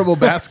terrible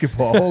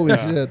basketball. Holy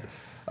shit.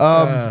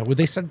 Would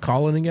they send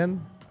Colin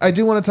again? I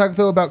do want to talk,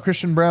 though, about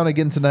Christian Brown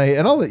again tonight,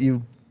 and I'll let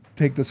you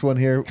take this one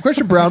here.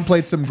 Christian Brown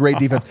played some great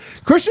defense.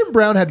 Christian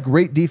Brown had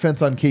great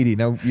defense on KD.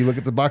 Now, you look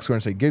at the box score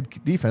and say, good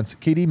defense.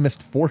 KD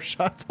missed 4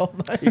 shots all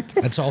night.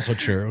 That's also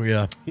true,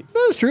 yeah.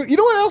 That is true. You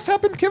know what else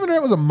happened? Kevin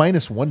Durant was a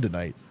 -1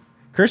 tonight.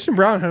 Christian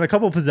Brown had a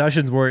couple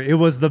possessions where it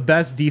was the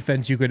best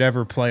defense you could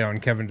ever play on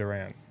Kevin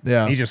Durant.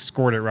 Yeah. He just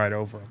scored it right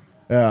over him.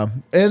 Yeah.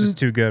 It's just And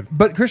too good.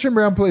 But Christian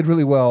Brown played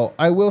really well.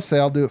 I will say,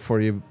 I'll do it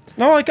for you.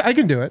 No, I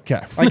can do it.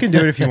 'Kay. I can do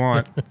it if you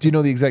want. Do you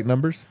know the exact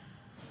numbers?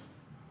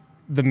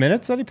 The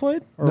minutes that he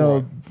played? Or No,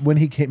 what? when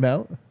he came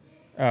out?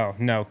 Oh,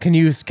 no. Can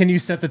you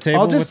set the table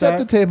I'll just with set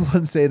that? the table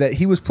and say that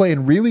he was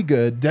playing really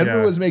good. Denver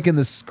Yeah. was making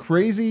this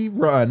crazy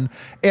run,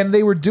 and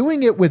they were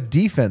doing it with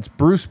defense.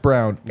 Bruce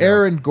Brown,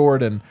 Aaron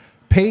Gordon,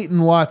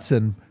 Peyton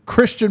Watson,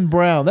 Christian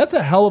Brown. That's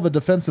a hell of a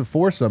defensive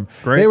foursome.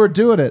 Great. They were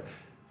doing it.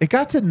 It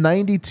got to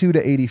 92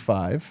 to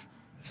 85.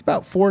 It's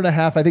about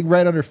 4.5, I think,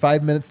 right under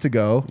 5 minutes to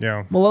go.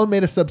 Yeah. Malone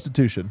made a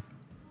substitution.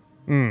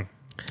 Wynn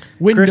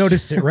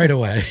noticed it right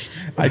away.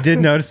 I did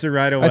notice it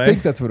right away. I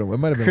think that's what it was. It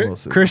might have been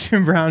Wilson.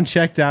 Christian Brown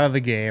checked out of the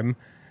game,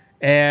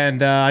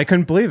 and I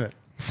couldn't believe it.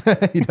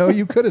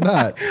 You could have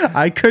not.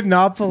 I could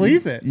not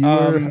believe it. You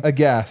were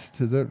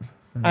aghast. Is it?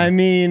 I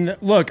mean,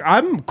 look,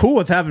 I'm cool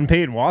with having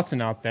Peyton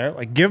Watson out there.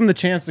 Like, give him the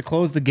chance to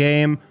close the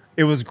game.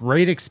 It was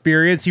great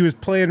experience. He was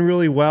playing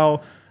really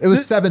well. It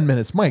was 7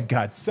 minutes. My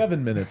God,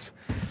 7 minutes.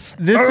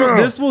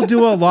 This will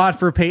do a lot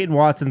for Peyton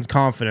Watson's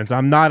confidence.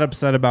 I'm not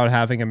upset about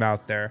having him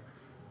out there.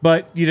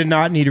 But you did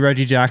not need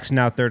Reggie Jackson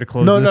out there to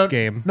close this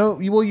game. No,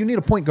 you need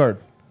a point guard.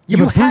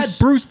 You had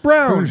Bruce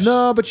Brown.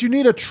 No, but you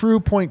need a true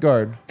point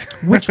guard.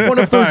 Which one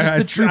of those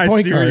is the true I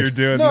point see guard? what you're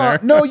doing No, there.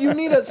 no, you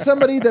need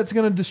somebody that's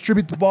going to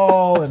distribute the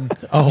ball and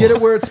get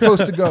it where it's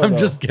supposed to go. I'm though.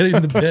 just getting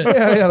the bit.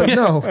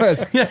 no.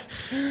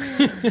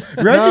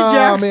 Reggie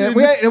Jackson.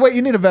 Man. Wait,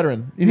 you need a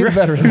veteran. You need a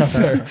veteran out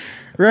there.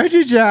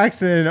 Reggie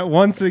Jackson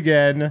once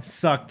again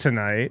sucked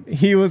tonight.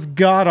 He was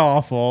god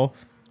awful.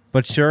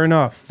 But sure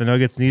enough, the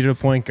Nuggets needed a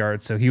point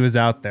guard, so he was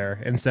out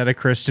there instead of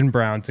Christian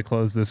Brown to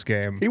close this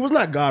game. He was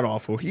not god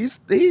awful. He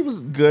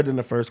was good in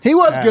the first. He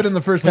was half. good in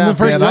the first In the half.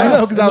 first man. I half.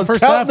 know because In I the was first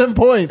counting half. them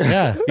points.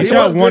 Yeah. He He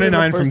shot was 1 good and in the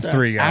 9 from first half.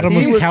 3, guys. Adam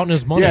was He was- counting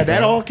his money. Yeah, that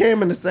bro. all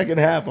came in the second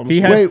half.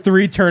 He had Wait.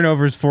 3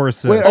 turnovers, 4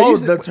 assists. Wait, Oh, you-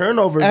 the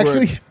turnovers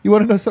Actually, were you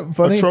want to know something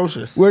funny?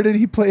 atrocious. Where did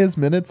he play his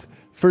minutes?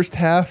 First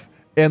half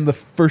and the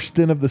first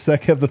stint of the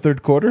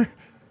third quarter.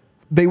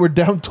 They were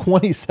down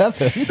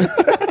 27.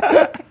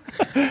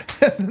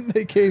 And then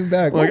they came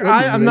back. Look, What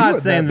was I'm it? not He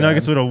wasn't saying that the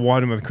Nuggets bad. would have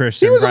won with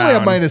Christian He was Brown.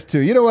 only a -2.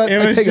 You know what? It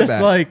I was take just it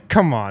back. like,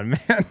 come on,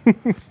 man.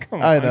 Come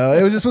on. I know.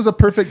 It just was a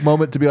perfect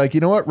moment to be like,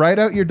 you know what? Ride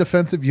out your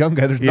defensive young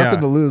guy. There's Yeah.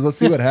 nothing to lose. Let's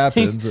see what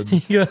happens.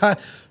 And Yeah.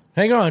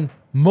 Hang on.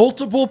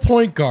 Multiple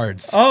point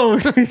guards. Oh,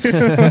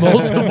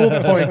 Multiple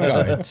point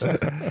guards.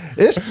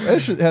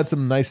 Ish had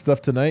some nice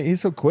stuff tonight. He's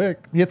so quick.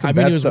 He had some I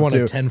bad mean, he was stuff 1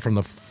 too. of 10 from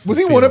the Was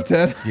he field. 1 of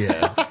 10?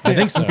 Yeah. I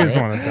think so. he was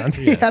right? 1 of 10.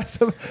 He had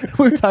some.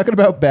 We were talking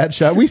about bad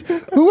shot.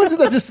 Who was it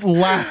that just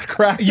laughed,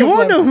 cracked? You up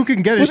want to like- know who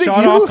can get a Was it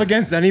shot you? off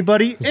against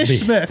anybody? Ish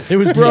Smith. It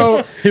was Bro,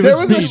 me. It there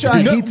was a me.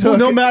 shot no, he took.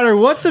 no matter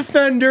what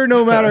defender,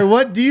 no matter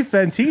what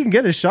defense, he can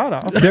get a shot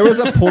off. There was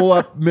a pull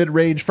up mid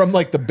range from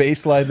like the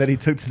baseline that he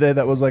took today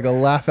that was like a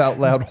laugh out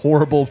loud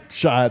horrible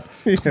shot.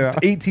 Yeah.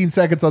 18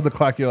 seconds on the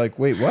clock. You're like,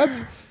 wait,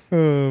 what?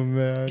 Oh,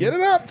 man. Get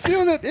it up,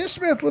 feeling it. Ish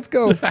Smith, let's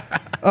go.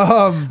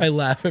 I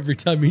laugh every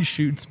time he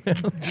shoots, man.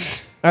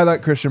 I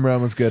thought Christian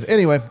Brown was good.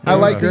 Anyway, I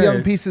like the great.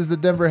 young pieces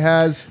that Denver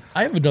has.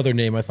 I have another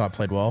name I thought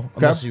played well.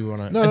 Unless you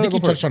want to. No, I no, think go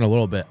you for touched it. on it a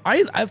little bit.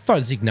 I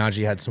thought Zeke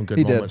Naji had some good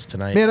He did. moments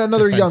tonight. Man,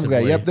 another young guy.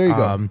 defensively. Yep, there you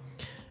go.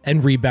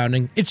 And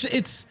rebounding.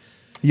 It's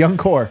Young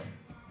core.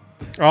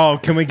 Oh,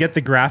 can we get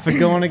the graphic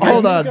going again?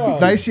 Hold on. go.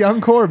 Nice young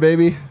core,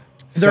 baby.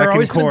 there are Second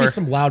always going to core. be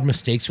some loud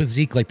mistakes with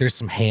Zeke. Like there's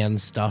some hand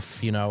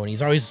stuff, and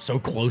he's always so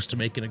close to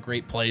making a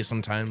great play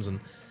sometimes, and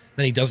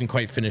then he doesn't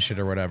quite finish it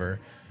or whatever.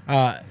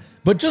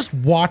 But just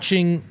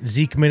watching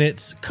Zeke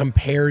minutes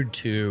compared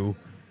to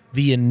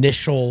the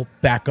initial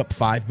backup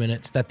 5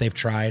 minutes that they've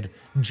tried,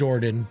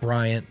 Jordan,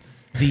 Bryant,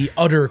 the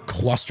utter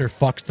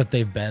clusterfucks that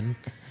they've been.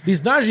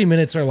 These Najee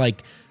minutes are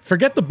like,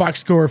 forget the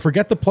box score,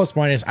 forget the plus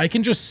minus. I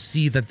can just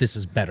see that this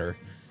is better.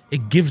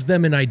 It gives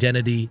them an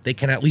identity. They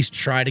can at least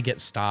try to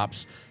get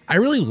stops. I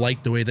really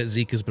like the way that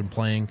Zeke has been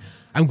playing.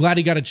 I'm glad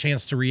he got a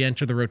chance to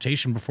re-enter the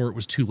rotation before it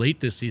was too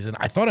late this season.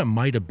 I thought it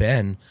might have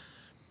been.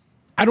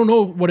 I don't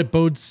know what it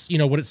bodes,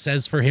 what it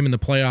says for him in the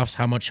playoffs,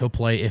 how much he'll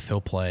play, if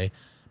he'll play.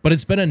 But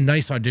it's been a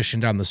nice audition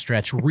down the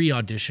stretch,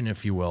 re-audition,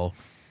 if you will,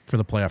 for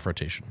the playoff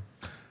rotation.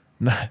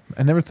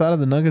 I never thought of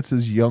the Nuggets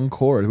as young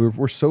core.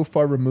 We're so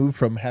far removed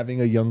from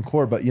having a young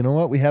core, but you know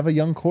what? We have a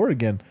young core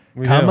again.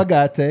 We do.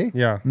 Kamagate,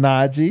 Yeah.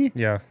 Najee.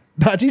 Yeah.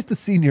 Najee's the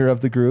senior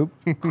of the group.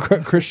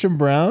 Christian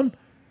Brown,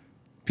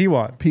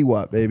 P-Watt.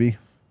 P-Watt, baby.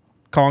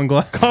 Colin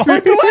Gillespie. All the way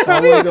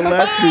to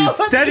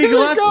Gillespie. Steady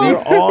Let's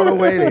Gillespie. We're all the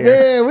way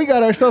there. Yeah, we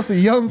got ourselves a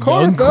young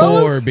core, Young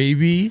fellas. core,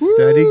 baby.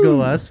 Steady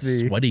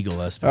Gillespie. Sweaty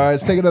Gillespie. All right,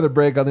 let's take another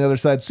break. On the other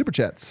side, Super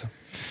Chats.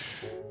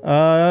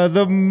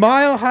 The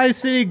Mile High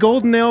City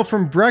Golden Ale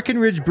from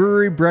Breckenridge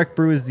Brewery. Breck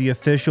Brew is the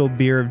official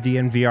beer of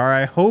DNVR.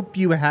 I hope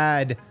you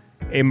had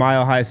a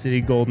Mile High City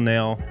Golden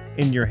Ale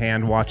in your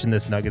hand watching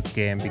this Nuggets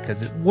game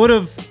because it would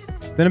have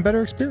been a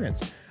better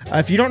experience.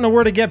 If you don't know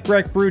where to get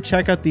Breck Brew,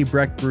 check out the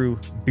Breck Brew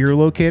beer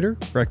locator,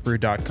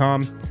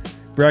 breckbrew.com.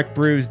 Breck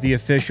Brew is the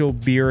official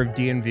beer of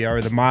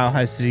DNVR, the Mile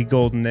High City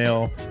Golden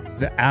Ale,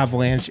 the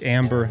Avalanche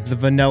Amber, the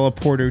Vanilla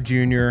Porter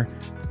Jr.,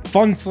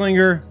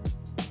 Funslinger.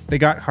 They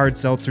got hard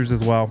seltzers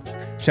as well.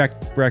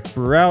 Check Breck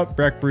Brew out.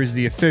 Breck Brew is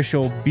the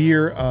official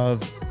beer of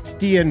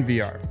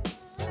DNVR.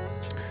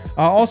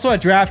 Also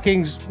at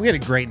DraftKings, we had a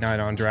great night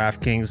on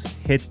DraftKings.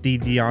 Hit the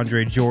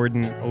DeAndre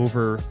Jordan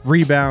over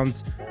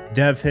rebounds.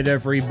 Dev hit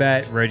every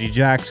bet. Reggie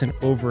Jackson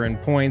over in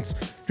points.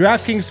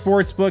 DraftKings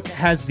Sportsbook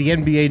has the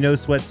NBA No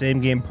Sweat Same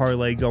Game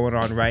Parlay going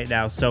on right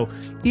now. So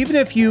even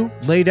if you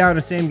lay down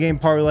a same game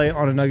parlay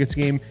on a Nuggets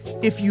game,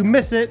 if you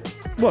miss it,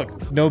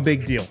 look, no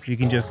big deal. You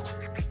can just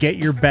get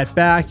your bet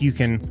back. You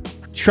can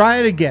try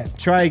it again.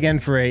 Try again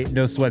for a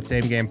No Sweat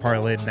Same Game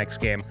Parlay the next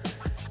game.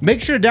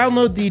 Make sure to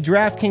download the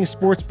DraftKings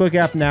Sportsbook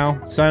app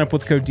now. Sign up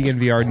with code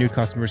DNVR. New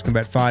customers can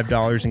bet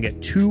 $5 and get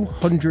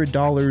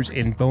 $200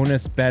 in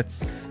bonus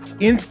bets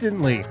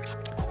instantly.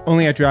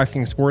 Only at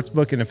DraftKings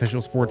Sportsbook, an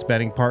official sports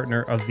betting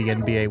partner of the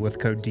NBA with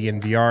code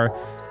DNVR.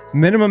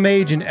 Minimum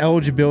age and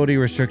eligibility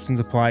restrictions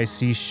apply.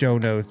 See show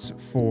notes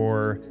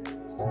for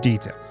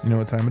details. You know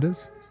what time it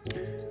is?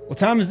 What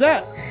time is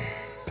that?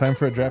 Time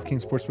for a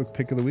DraftKings Sportsbook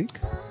pick of the week.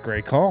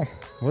 Great call.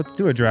 Let's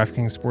do a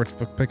DraftKings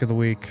Sportsbook pick of the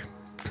week.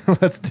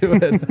 Let's do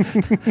it.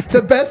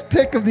 The best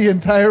pick of the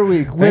entire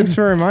week. Thanks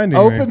for reminding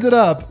me. Opens it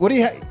up. What do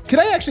you? Can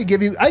I actually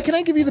give you? Can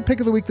I give you the pick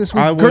of the week this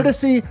week? I would.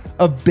 Courtesy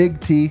of Big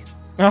T.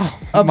 Oh,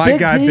 Of my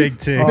guy, Big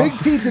T. Big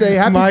T today.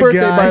 Happy My birthday,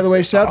 guy. by the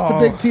way. Shouts to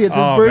Big T. It's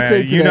his birthday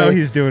man. today. You know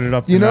he's doing it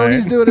up tonight. You know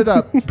he's doing it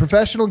up.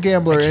 Professional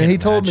gambler, and he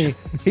told me.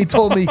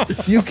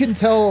 You can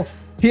tell.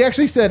 He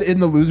actually said in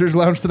the losers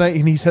lounge tonight,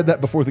 and he said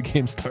that before the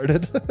game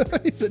started.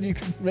 He said you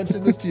can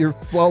mention this to your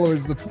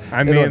followers.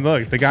 I mean,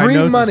 look, the guy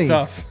knows his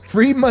stuff.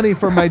 Free money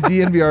for my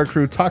DNVR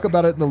crew. Talk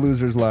about it in the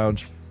losers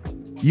lounge.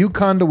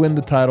 UConn to win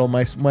the title,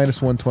 minus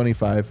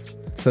 125.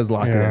 Says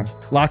lock it in.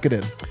 Lock it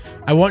in.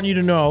 I want you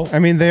to know. I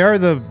mean, they are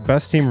the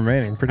best team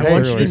remaining. Pretty I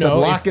want clearly. you to know.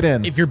 lock it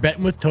in. If you're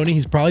betting with Tony,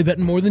 he's probably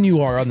betting more than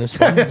you are on this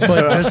one.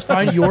 But just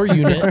find your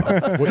unit,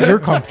 what you're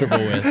comfortable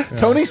with.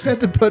 Tony said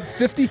to put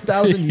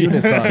 50,000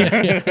 units on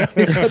it.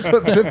 He said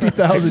put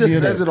 50,000 He just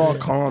units. says it all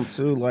calm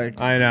too,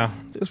 like I know.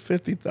 just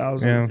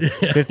 50,000. Yeah,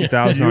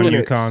 50,000 on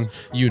Units. UConn.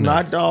 Units.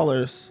 Not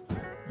dollars.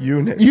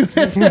 Units.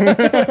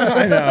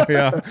 I know.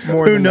 Yeah.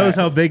 more Who than knows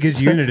that. how big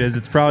his unit is?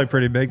 It's probably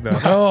pretty big though.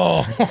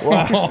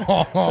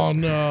 Oh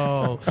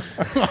no.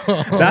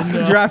 That's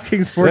the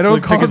DraftKings They don't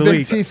Sportsbook call pick him of the Big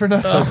week. T for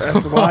nothing.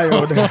 That's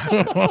wild.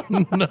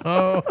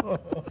 No.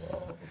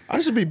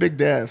 I should be Big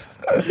Dev.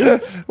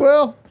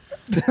 Well.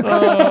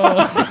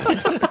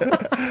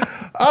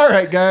 All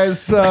right,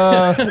 guys.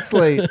 It's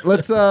late.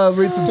 Let's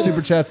read some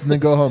super chats and then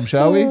go home,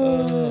 shall we?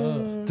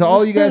 To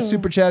all you guys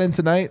super chatting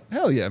tonight,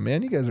 hell yeah,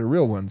 man. You guys are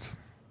real ones.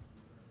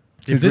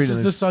 If Who's this reading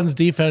is the Suns'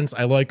 defense,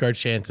 I like our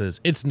chances.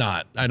 It's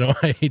not. I know.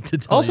 I hate to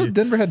tell Also, you.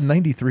 Denver had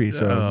 93,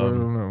 so I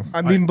don't know.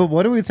 I mean, but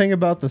what do we think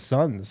about the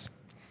Suns?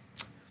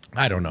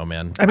 I don't know,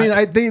 man. I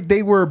mean,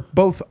 they were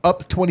both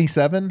up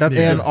 27 That's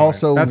a and good point.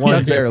 also That's won a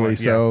good barely. point.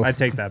 So Yeah, I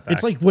take that back.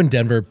 It's like when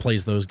Denver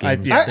plays those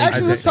games. Yeah.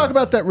 Actually, let's talk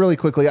about that really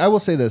quickly. I will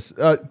say this: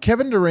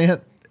 Kevin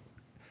Durant.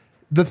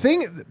 The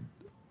thing,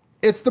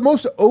 it's the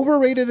most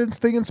overrated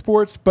thing in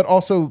sports, but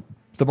also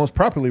the most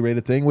properly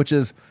rated thing, which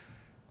is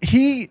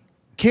he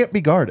can't be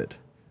guarded.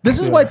 This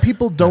is why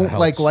people don't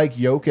helps. like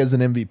Jokic as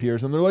an MVP or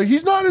something. They're like,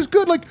 he's not as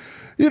good,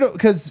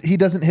 because he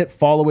doesn't hit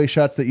fall away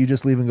shots that you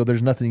just leave and go,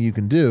 there's nothing you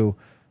can do.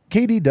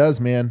 KD does,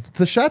 man.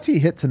 The shots he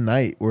hit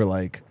tonight were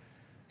like,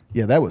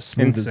 yeah, that was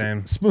smooth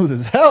Insane. smooth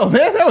as hell,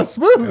 man. That was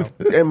smooth.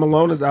 And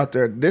Malone is out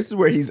there. This is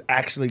where he's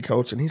actually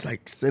coaching. He's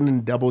like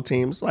sending double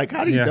teams. Like,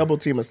 how do you Yeah. double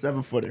team a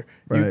 7-footer?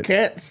 You Right.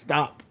 can't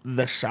stop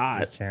the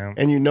shot, can't.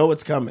 and you know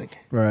it's coming.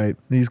 Right.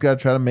 He's got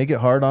to try to make it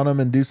hard on him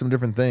and do some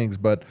different things.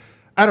 But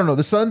I don't know.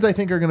 The Suns, I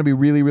think, are going to be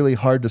really, really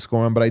hard to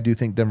score on, but I do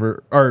think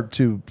Denver, or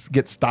to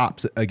get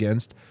stops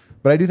against.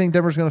 But I do think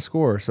Denver's going to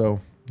score.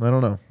 So I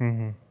don't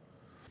know.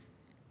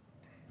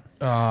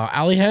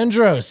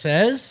 Alejandro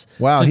says,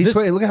 Wow. does He's this-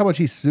 look at how much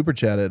he's super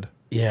chatted.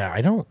 Yeah,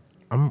 I don't.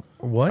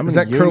 What? Is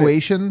that Units.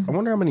 Croatian? I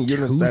wonder how many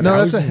units that No,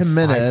 is. that's a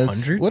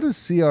Jimenez. 2,500? What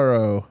is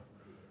CRO?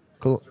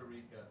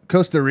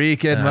 Costa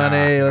Rican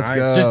money. Let's nice.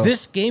 go. Does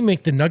this game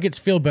make the Nuggets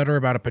feel better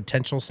about a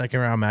potential second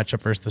round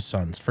matchup versus the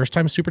Suns? First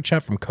time super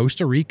chat from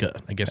Costa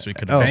Rica. I guess we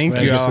could have. Thank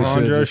I you, guess we should've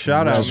Alejandro. just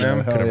Shout out, read it.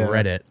 man. Hell Could have yeah.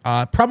 read it.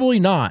 Probably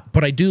not,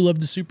 but I do love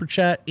the super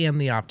chat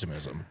and the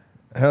optimism.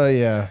 Hell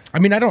yeah. I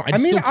mean, I'd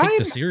still take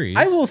the series.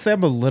 I will say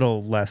I'm a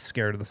little less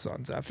scared of the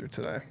Suns after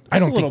today. I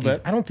don't Just a little think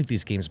bit. I don't think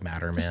these games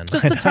matter, man.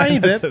 Just a tiny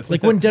bit.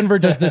 Like when Denver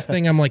does this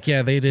thing, I'm like,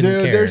 yeah, they didn't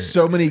Dude, care. there's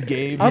so many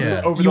games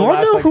Yeah. over You the wanna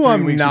last know like, who 3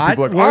 I'm weeks. not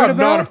People are like, worried I'm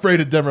not about?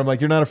 afraid of Denver. I'm like,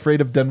 you're not afraid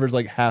of Denver's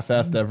like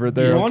half-assed effort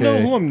there. You want to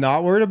Okay. know who I'm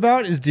not worried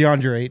about is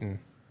DeAndre Ayton.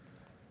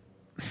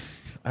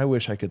 I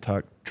wish I could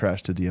talk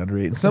trash to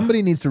DeAndre Ayton.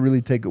 Somebody needs to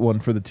really take one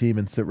for the team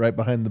and sit right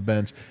behind the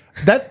bench.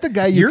 That's the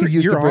guy you You're- could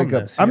use you're to break on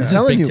up. this, I'm yeah.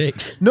 telling you. Big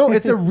take. No,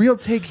 it's a real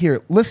take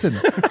here. Listen,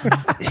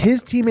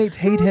 his teammates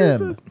hate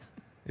him.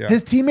 Yeah.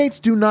 His teammates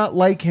do not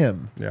like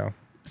him. Yeah.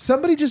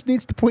 Somebody just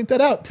needs to point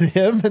that out to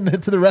him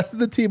and to the rest of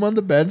the team on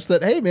the bench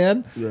that, hey,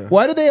 man,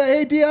 why do they,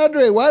 hey,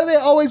 DeAndre, why do they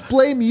always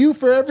blame you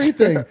for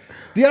everything?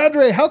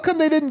 DeAndre, how come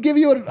they didn't give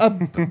you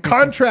a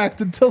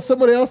contract until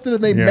somebody else did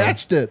and they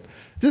matched it?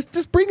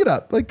 Just bring it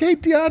up. Like, hey,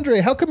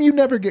 DeAndre, how come you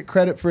never get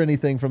credit for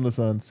anything from the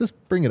Suns? Just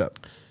bring it up.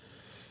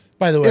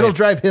 By the way, It'll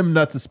drive him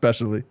nuts,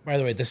 especially. the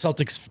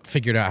Celtics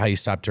figured out how you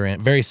stop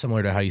Durant. Very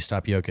similar to how you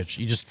stop Jokic.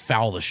 You just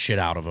foul the shit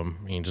out of him.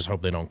 You just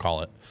hope they don't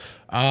call it.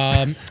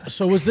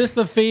 So was this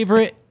the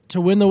favorite to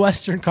win the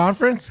Western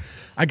Conference?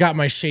 I got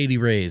my shady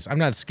Rays. I'm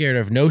not scared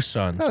of no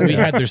Suns. We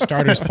had their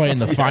starters play in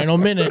the final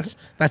minutes.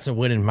 That's a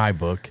win in my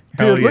book.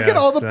 Dude, Hell look at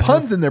all the yes.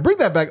 puns in there. Bring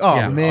that back. Oh,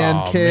 Yeah. man,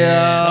 Oh, Kale.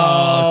 man.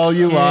 Oh,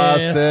 you Kale.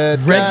 lost it.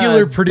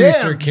 Regular God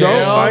producer damn, Kale. Don't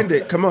Kale. find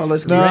it. Come on,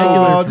 let's get No,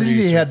 regular.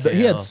 he had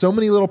Kale. so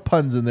many little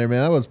puns in there,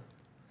 man. That was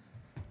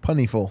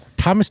punnyful.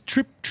 Thomas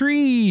Trip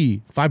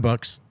Tree,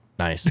 $5.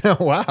 Nice.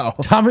 Wow.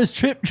 Thomas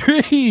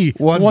Triptree.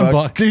 One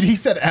buck. Dude, he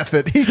said F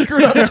it. He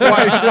screwed up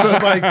twice and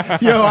was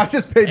like, yo, I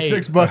just paid Hey,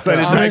 $6. I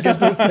did not get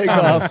this take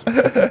Thomas.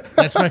 off.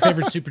 That's my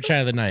favorite super chat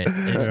of the night.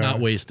 It's not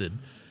wasted.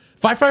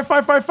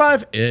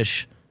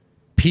 55555-ish.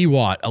 P.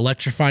 Watt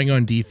electrifying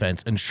on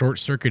defense and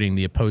short-circuiting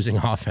the opposing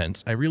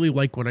offense. I really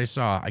like what I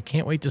saw. I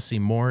can't wait to see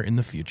more in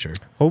the future.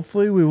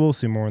 Hopefully, we will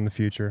see more in the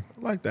future.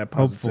 I like that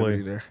positivity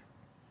Hopefully. there.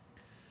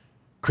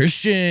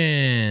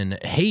 Christian,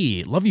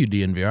 hey, love you,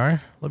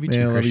 DNVR. Love you too,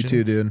 Man, love you Christian.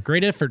 too, dude.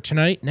 Great effort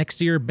tonight. Next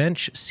year,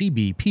 bench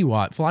CB, P.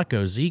 Watt,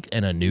 Flacco, Zeke,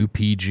 and a new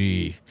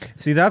PG.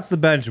 See, that's the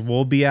bench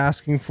we'll be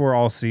asking for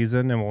all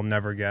season, and we'll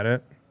never get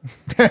it.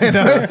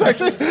 It's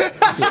actually,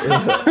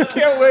 I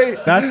can't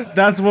wait.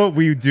 That's what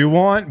we do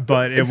want,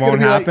 but it It's gonna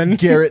won't be happen. Like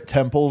Garrett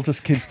Temple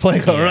just keeps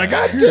playing. We're like,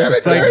 God damn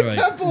it, like- Garrett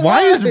Temple.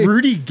 Why is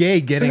Rudy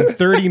Gay getting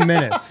 30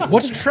 minutes?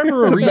 What's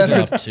Trevor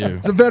Ariza up to?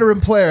 It's a veteran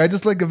player. I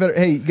just like a veteran.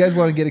 Hey, you guys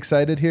want to get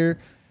excited here?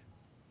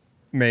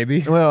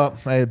 Maybe. Well,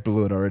 I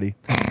blew it already.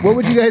 What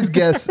would you guys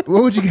guess?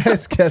 What would you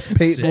guys guess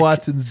Peyton Sick.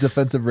 Watson's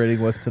defensive rating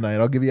was tonight?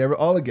 I'll give you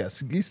all the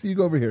guess. You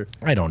go over here.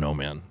 I don't know,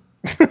 man.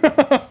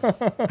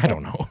 I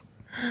don't know.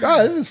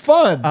 Oh, this is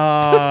fun.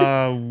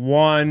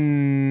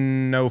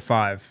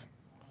 105.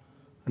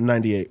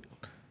 98.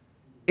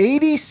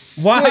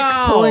 86.8.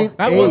 Wow.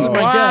 That wasn't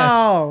my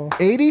Wow.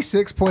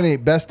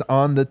 86.8 best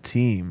on the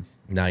team.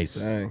 Nice.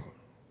 Dang.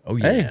 Oh,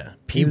 yeah. Hey,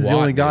 P. he was the Watt,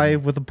 only guy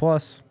dude. with a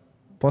plus.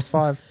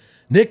 +5.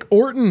 Nick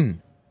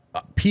Orton,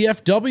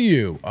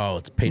 PFW. Oh,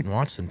 it's Peyton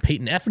Watson.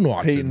 Peyton Effin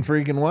Watson. Peyton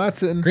freaking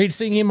Watson. Great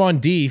seeing him on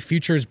D.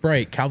 Future is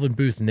bright. Calvin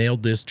Booth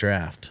nailed this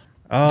draft.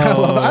 I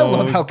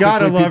love how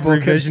gotta quickly love people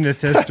can-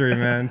 revisionist history,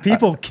 man.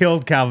 People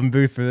killed Calvin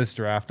Booth for this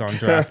draft on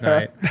draft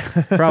night.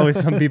 Probably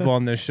some people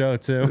on this show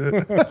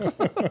too.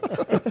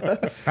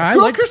 I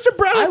Girl, Christian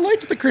Brown. I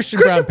liked the Christian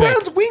Christian Brown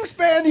Brown's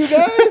wingspan, you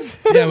guys.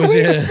 Yeah, it was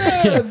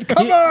wingspan.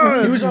 Come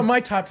on. He was on my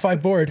top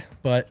 5 board,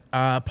 but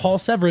Paul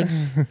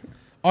Severance.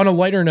 On a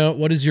lighter note,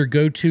 what is your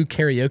go-to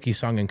karaoke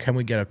song, and can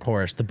we get a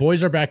chorus? The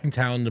boys are back in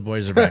town. The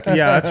boys are back. In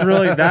Yeah,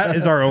 that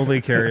is our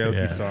only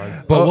karaoke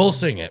song. But we'll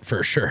sing it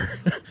for sure.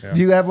 Do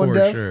you have one, For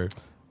Dev? sure.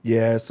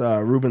 Yes,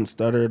 Ruben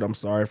stuttered. I'm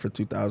sorry for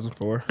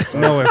 2004. So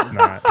No, it's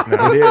not.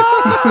 No. it is.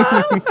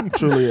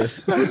 Truly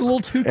is. That was a little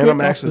too quick. And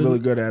I'm off actually the- really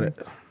good at it.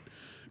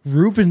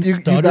 Ruben You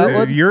Stutter. got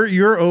one?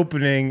 You're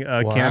opening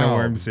a can of Wow.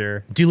 worms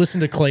here. Do you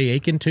listen to Clay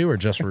Aiken too, or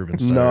just Ruben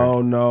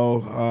Stutter?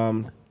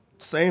 No.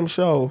 Same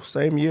show,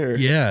 same year.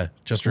 Yeah,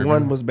 just Ruben.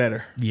 One was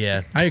better.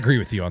 Yeah, I agree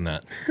with you on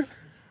that.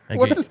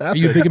 What Okay. just Are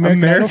you a happened? big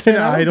American,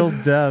 Idol Idol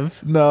Dev.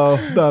 No,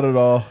 not at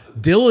all.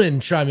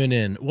 Dylan chiming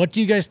in. What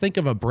do you guys think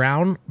of a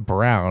Brown,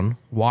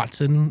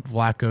 Watson,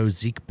 Flacco,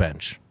 Zeke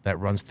bench that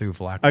runs through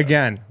Flacco?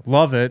 Again,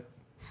 love it.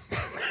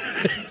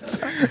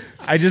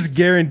 I just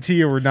guarantee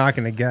you we're not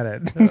going to get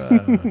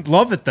it.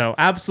 Love it, though.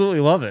 Absolutely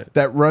love it.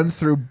 That runs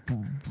through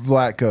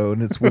Vlatko,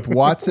 and it's with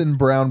Watson,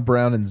 Brown,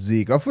 and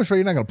Zeke. I'm for sure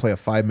you're not going to play a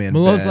 5-man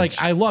Malone's bench.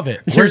 like, I love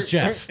it. Where's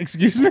Jeff?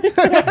 Excuse me?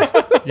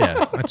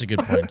 Yeah, that's a good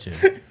point too.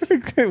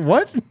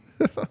 What?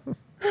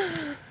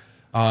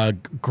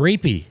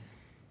 Grapey,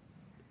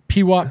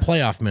 P-Watt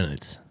playoff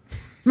minutes.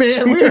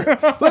 Man,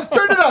 let's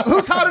turn it up.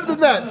 Who's hotter than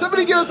that?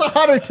 Somebody give us a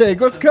hotter take.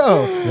 Let's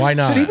go. Why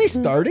not? Should he be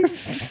starting?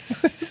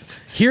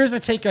 Here's a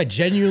take I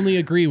genuinely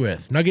agree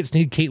with. Nuggets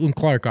need Caitlin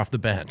Clark off the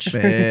bench.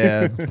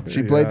 Man,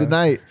 she played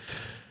tonight.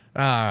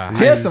 Ah,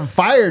 She has some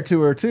fire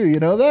to her too. You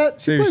know that?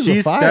 She Dude, plays with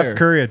she's fire. Steph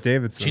Curry at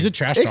Davidson. she's a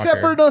trash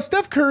Except talker. for no,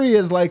 Steph Curry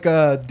is like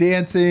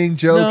dancing,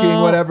 joking,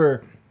 No.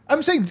 whatever.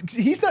 I'm saying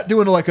he's not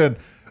doing like a.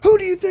 Who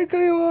do you think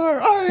you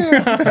are? I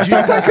am.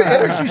 That's like the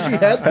energy she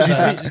had. Did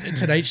you see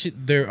tonight?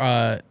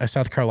 A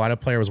South Carolina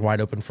player was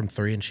wide open from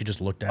 3, and she just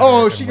looked at. her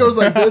Oh, and she goes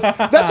like this.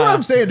 That's what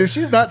I'm saying, dude.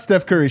 She's not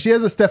Steph Curry. She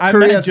has a Steph I Curry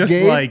meant as just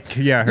game. like,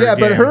 yeah, her yeah,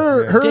 but game.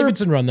 her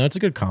Davidson run though. It's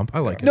a good comp. I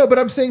like it. no, but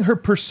I'm saying her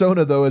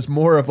persona though is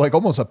more of like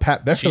almost a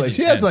Pat Beverly. She's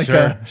She has like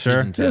intense. a Sure.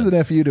 She's she has an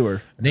intense. FU to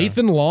her.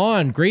 Nathan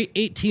Lawn, great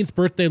 18th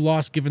birthday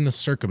loss given the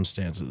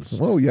circumstances.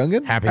 Whoa,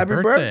 youngin. Happy Happy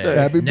birthday. birthday.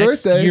 Happy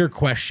Next birthday. year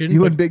question. You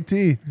but and Big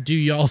T. do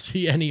y'all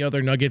see any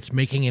other Nuggets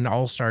making an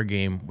all-star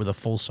game with a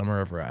full summer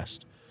of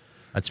rest?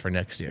 That's for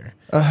next year.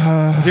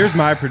 Here's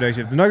my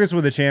prediction. If the Nuggets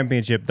win the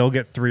championship, they'll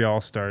get 3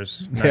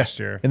 All-Stars next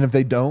year. And if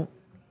they don't,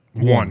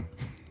 One.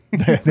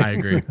 I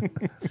agree.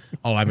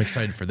 Oh, I'm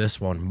excited for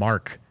this one.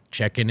 Mark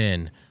checking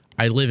in.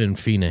 I live in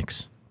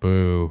Phoenix.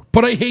 Boo.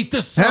 But I hate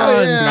the Suns.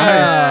 Hell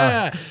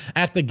yeah. Yeah.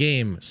 At the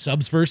game,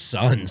 Subs versus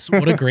Suns.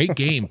 What a great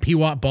game.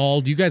 P-Watt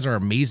balled. You guys are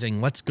amazing.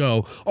 Let's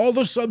go. All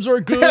the Subs are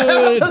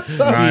good. the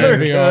Suns are DNVR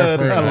good.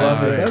 for I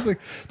love it. life. That's like,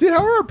 dude,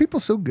 how are our people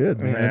so good,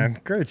 man? Man,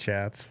 great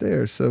chats. They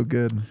are so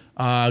good.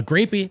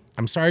 Grapey,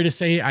 I'm sorry to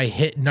say I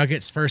hit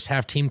Nuggets first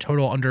half team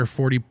total under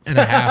 40 and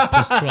a half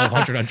plus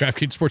 1,200 on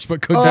DraftKings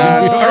Sportsbook code.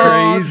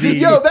 crazy.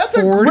 Yo, that's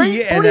a 40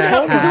 great 40 and a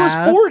half because it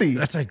was 40.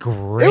 That's a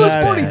great. It was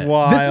That's 40.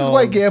 wild. This is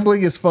why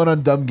gambling is fun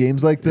on dumb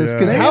games like this.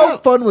 Because Yeah. how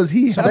fun was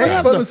he? How They much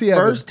have fun the was he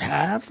having? first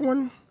half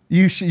one.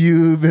 You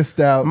missed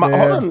out, man.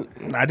 Hold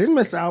on. I didn't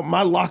miss out.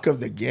 My lock of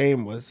the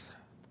game was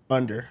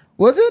under.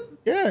 Was it?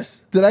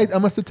 Yes. Did I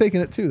must have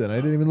taken it too then. I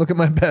didn't even look at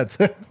my bets.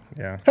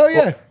 Yeah. Hell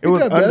yeah. It Good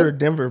was job, Dad. under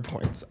Denver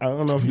points. I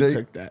don't know if you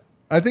took that.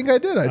 I think I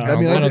did. I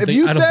mean, I don't if think-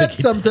 you I don't said think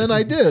he- something,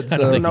 I did.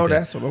 So. No,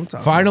 that's what I'm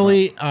talking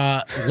Finally,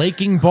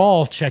 Laking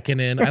Ball checking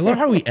in. I love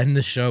how we end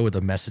the show with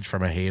a message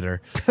from a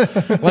hater.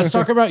 Let's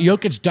talk about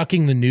Jokic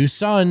ducking the new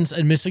Suns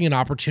and missing an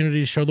opportunity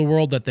to show the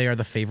world that they are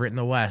the favorite in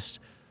the West.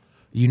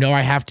 You know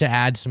I have to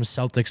add some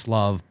Celtics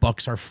love.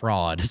 Bucks are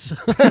frauds.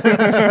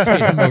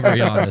 Tatum over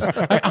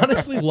Giannis. I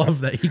honestly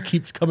love that he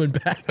keeps coming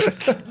back.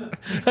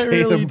 I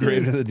really Tatum do.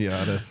 greater than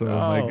Giannis. Oh,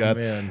 my Oh, God.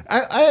 man.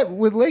 I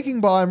with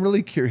Laking Ball, I'm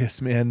really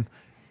curious, man.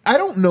 I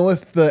don't know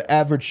if the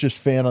average just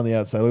fan on the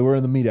outside, like we're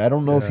in the media, I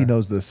don't know if he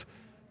knows this.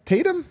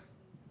 Tatum,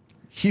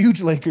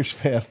 huge Lakers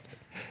fan.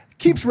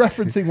 Keeps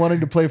referencing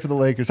wanting to play for the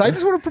Lakers. I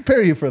just want to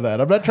prepare you for that.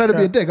 I'm not trying to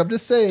be a dick. I'm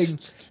just saying,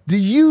 do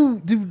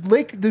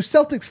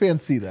Celtics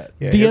fans see that?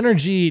 about. The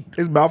energy,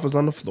 His mouth is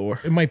on the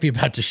floor. it might be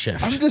about to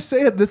shift. I'm just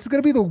saying this is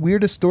going to be the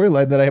weirdest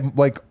storyline that I'm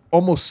like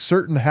almost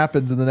certain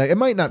happens in the next. It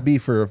might not be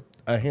for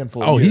a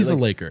handful of Oh, years. he's a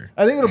Like, Laker.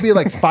 I think it'll be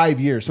like 5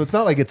 years, so it's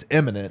not like it's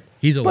imminent.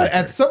 He's a But Laker.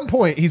 at some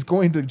point, he's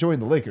going to join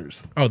the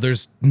Lakers. Oh,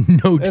 there's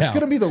no doubt. It's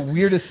going to be the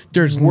weirdest,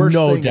 There's worst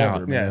no thing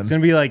doubt. ever, Yeah, man. it's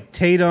gonna be like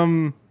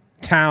Tatum,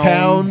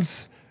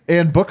 Towns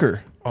and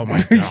Booker. Oh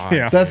my God.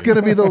 Yeah. That's going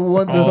to be the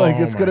one. Like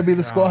it's Oh going to be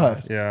the my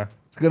squad. Yeah.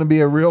 It's going to be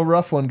a real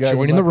rough one, guys.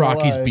 Joining I'm the not gonna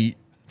Rockies lie. beat.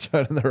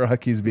 Joining the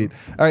Rockies beat.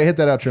 All right, hit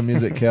that outro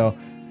music, Kel.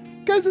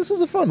 Guys, this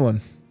was a fun one.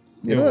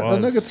 You know It what?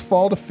 The was. Nuggets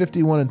fall to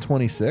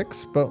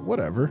 51-26, but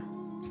whatever.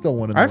 Still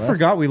one in the I West.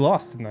 forgot we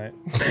lost tonight.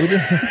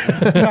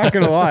 Not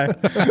gonna lie.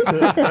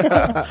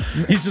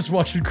 He's just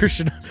watching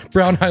Christian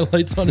Brown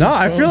highlights on his No, phone.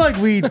 I feel like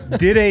we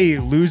did a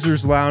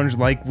losers lounge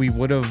like we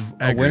would have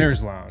I a agree.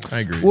 winners lounge. I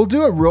agree. We'll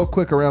do it real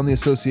quick around the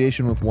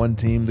association with one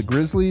team. The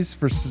Grizzlies,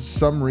 for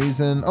some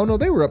reason. Oh no,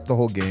 they were up the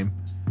whole game.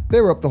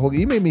 They were up the whole.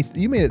 You made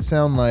it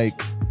sound like.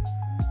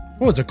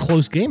 Well, it's a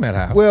close game at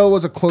half. Well, it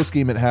was a close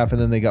game at half, and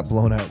then they got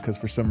blown out because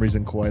for some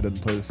reason Kawhi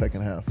didn't play the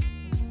second half.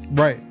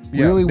 Right.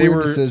 Yeah, Really they weird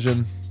were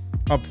decision.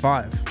 up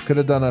 5. Could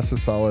have done us a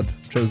solid.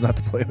 Chose not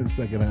to play him in the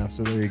second half.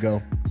 So there you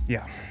go.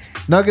 Yeah.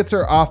 Nuggets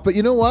are off, but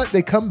you know what?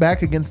 They come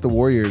back against the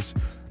Warriors,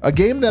 a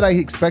game that I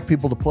expect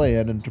people to play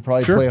in and to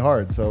probably Sure. play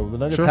hard. So the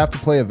Nuggets Sure. have to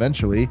play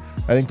eventually.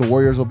 I think the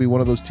Warriors will be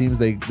one of those teams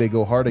they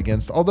go hard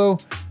against. Although,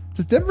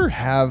 does Denver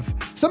have?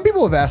 Some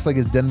people have asked, like,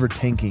 is Denver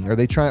tanking? Are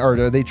they trying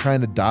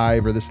to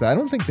dive or this? That? I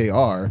don't think they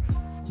are.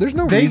 There's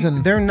no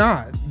reason. They're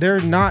not. They're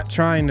not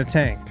trying to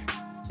tank.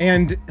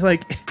 And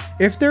like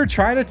if they're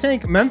trying to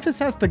tank, Memphis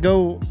has to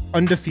go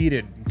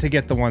undefeated to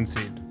get the 1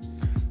 seed.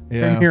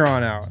 Yeah. From here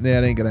on out. Yeah,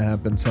 it ain't gonna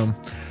happen. So,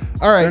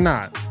 all right, They're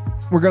not.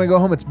 We're gonna go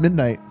home. It's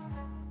midnight.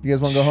 You guys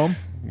want to go home?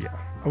 Yeah.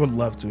 I would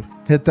love to.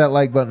 Hit that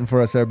like button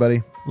for us,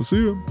 everybody. We'll see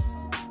you.